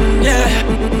 yeah,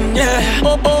 yeah.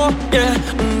 Oh, oh, yeah,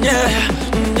 yeah,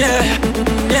 yeah,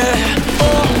 yeah.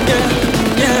 Oh, yeah,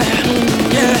 yeah,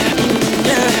 yeah,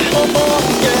 yeah. Oh, oh,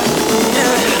 yeah,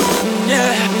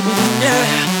 yeah, yeah.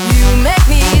 You make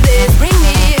me this, bring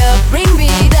me up, bring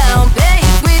me down. Play it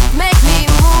sweet, make me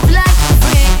move like a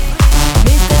freak.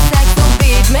 Mr. Saxo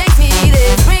beat makes me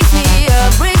this, brings me up,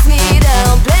 brings me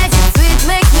down. Play it sweet,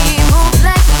 makes me move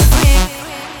like a freak.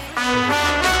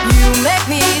 You make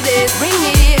me this, bring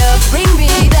me up, bring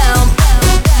me down.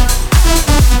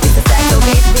 Mr. Saxo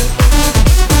beat.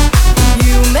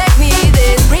 You make me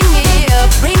this, bring me up,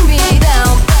 bring me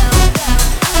down.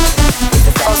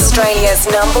 Australia's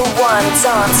 #1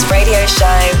 dance radio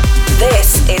show.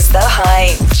 This is The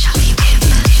Hype.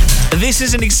 This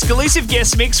is an exclusive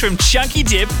guest mix from Chunky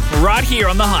Dip right here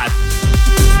on The Hype.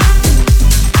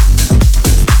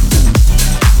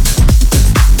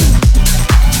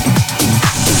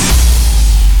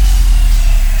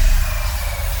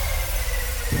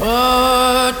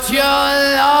 Put your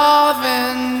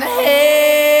loving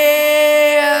hand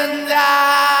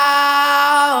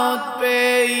out,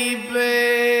 baby,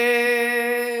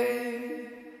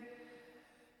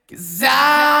 'cause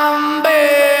I'm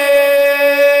begging.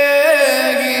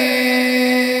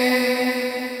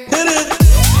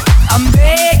 I'm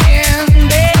begging,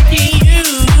 begging you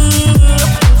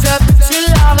to put your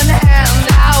loving hand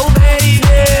out,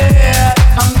 baby.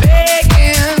 I'm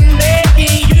begging,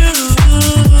 begging you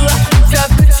to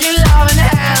put your loving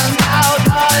hand out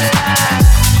all night.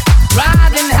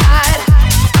 Riding high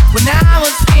when I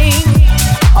was king,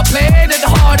 I played it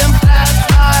hard and fast,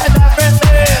 tried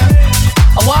everything.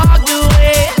 I walked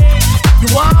away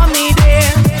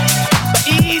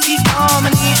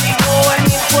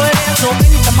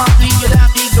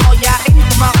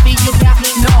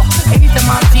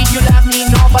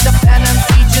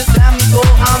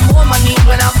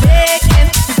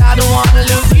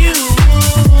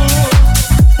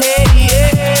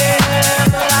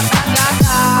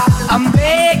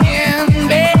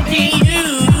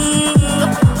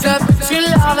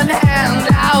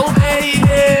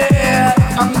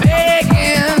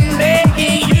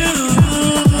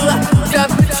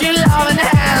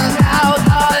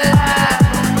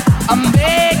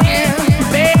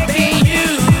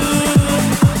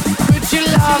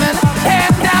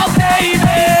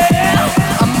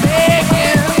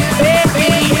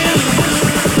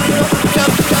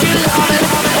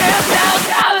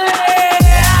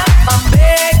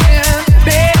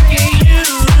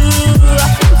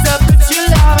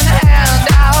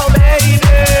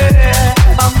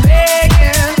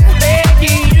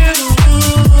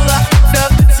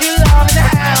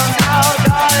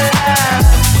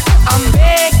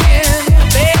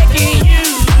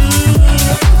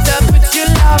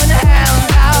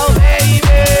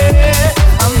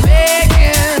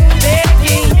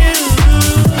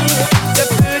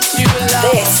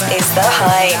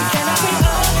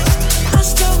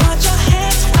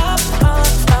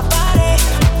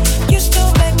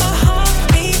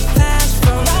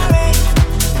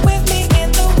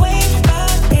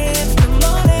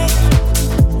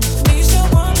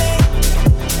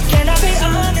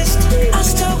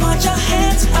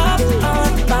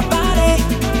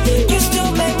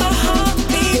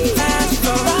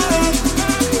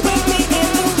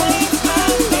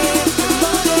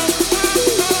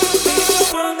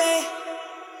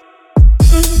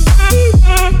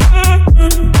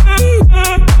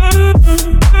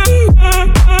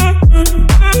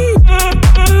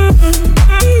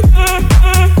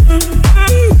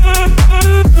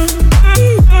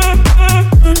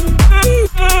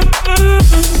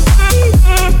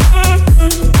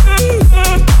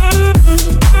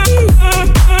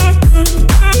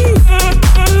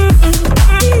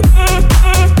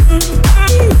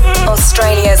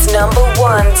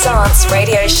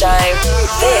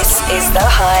is The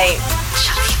Hype.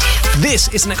 This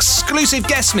is an exclusive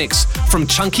guest mix from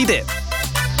Chunky Dip.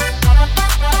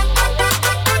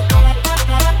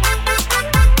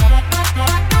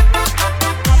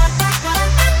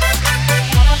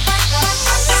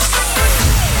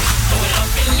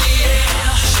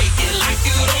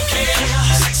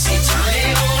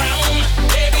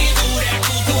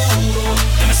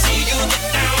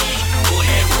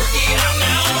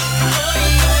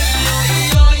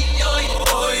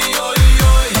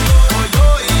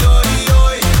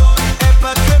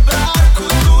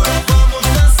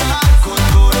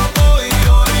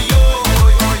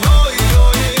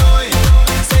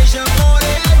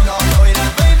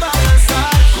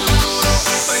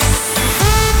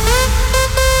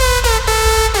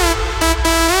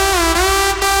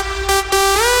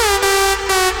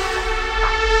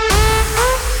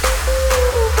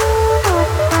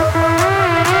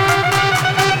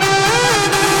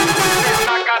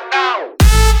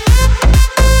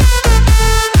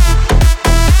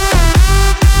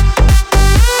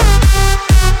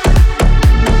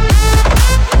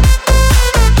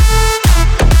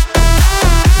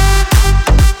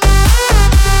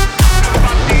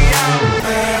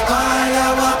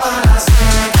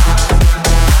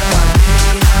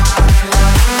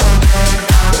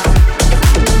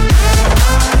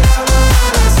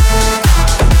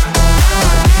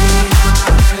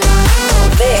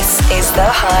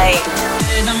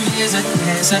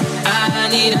 I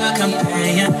need a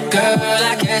companion. Girl,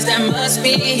 I guess that must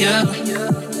be you.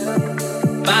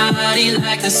 Body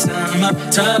like the summer,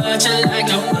 touch it like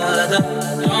no other.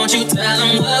 Don't you tell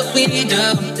them what we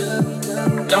do.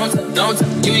 Don't,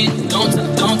 you ain't, don't,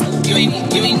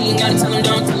 you ain't gotta tell them,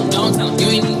 don't, you ain't, don't, you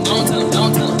ain't gotta tell them,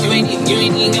 don't, you ain't, don't, you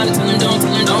ain't gotta tell them, don't,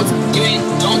 you ain't,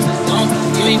 don't,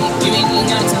 you ain't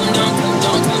gotta tell them, don't.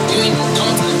 You ain't gotta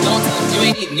tell them, don't.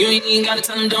 You ain't gotta tell them, don't. You ain't, don't. You ain't gotta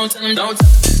tell them, don't. You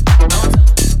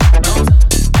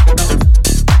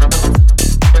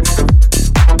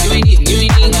ain't, don't. You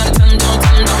ain't gotta tell them, don't. You ain't, don't. You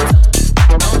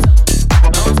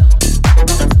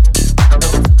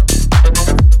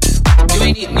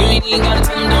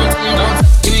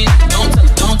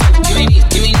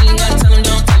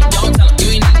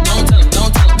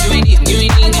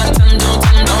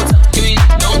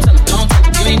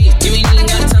ain't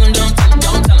gotta tell them, don't.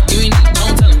 You ain't,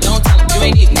 don't. You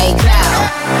ain't. Hey, Cloud,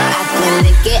 I can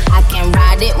lick it, I can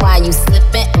ride it while you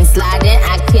slipping and sliding.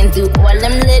 I can do all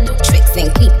them little tricks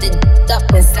and keep the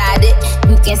up inside it.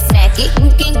 You can smack it, you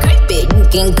can grip it, you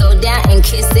can go down and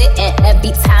kiss it. And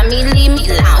every time he leave me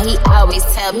alone, he always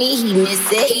tell me he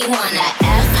miss it. He wanna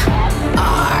F-R-E-A-K,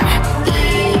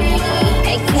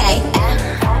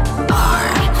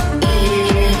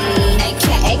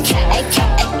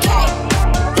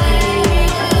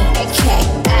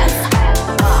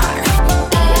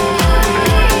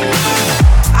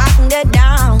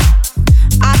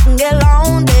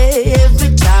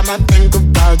 I think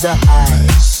about the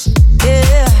highs.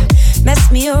 Yeah,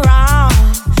 mess me around,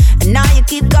 and now you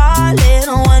keep calling,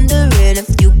 wondering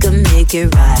if you can make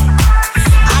it right.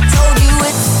 I told you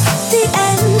it's the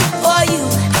end for you,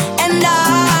 and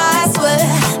I swear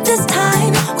this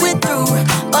time we're through.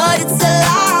 But it's a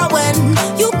lie when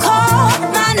you call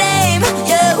my name.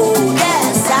 Yeah, ooh,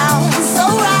 that sounds so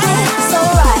right, so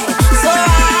right, so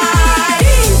right.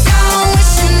 Deep down,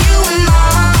 wishing you were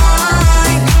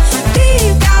mine.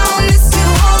 Deep down, miss you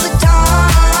all the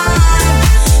time.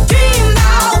 Dream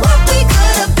about what we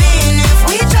could have been if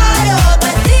we tried up.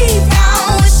 But deep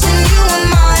down, wishing you were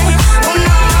mine, were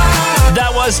mine.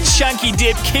 That was Chunky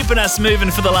Dip keeping us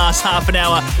moving for the last half an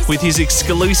hour with his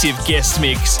exclusive guest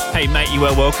mix. Hey mate, you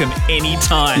are welcome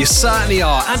anytime. You certainly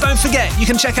are. And don't forget, you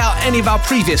can check out any of our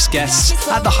previous guests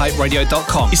at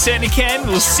thehyperadio.com. You certainly can.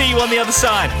 We'll see you on the other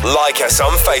side. Like us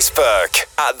on Facebook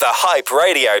at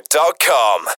thehyperadio.com.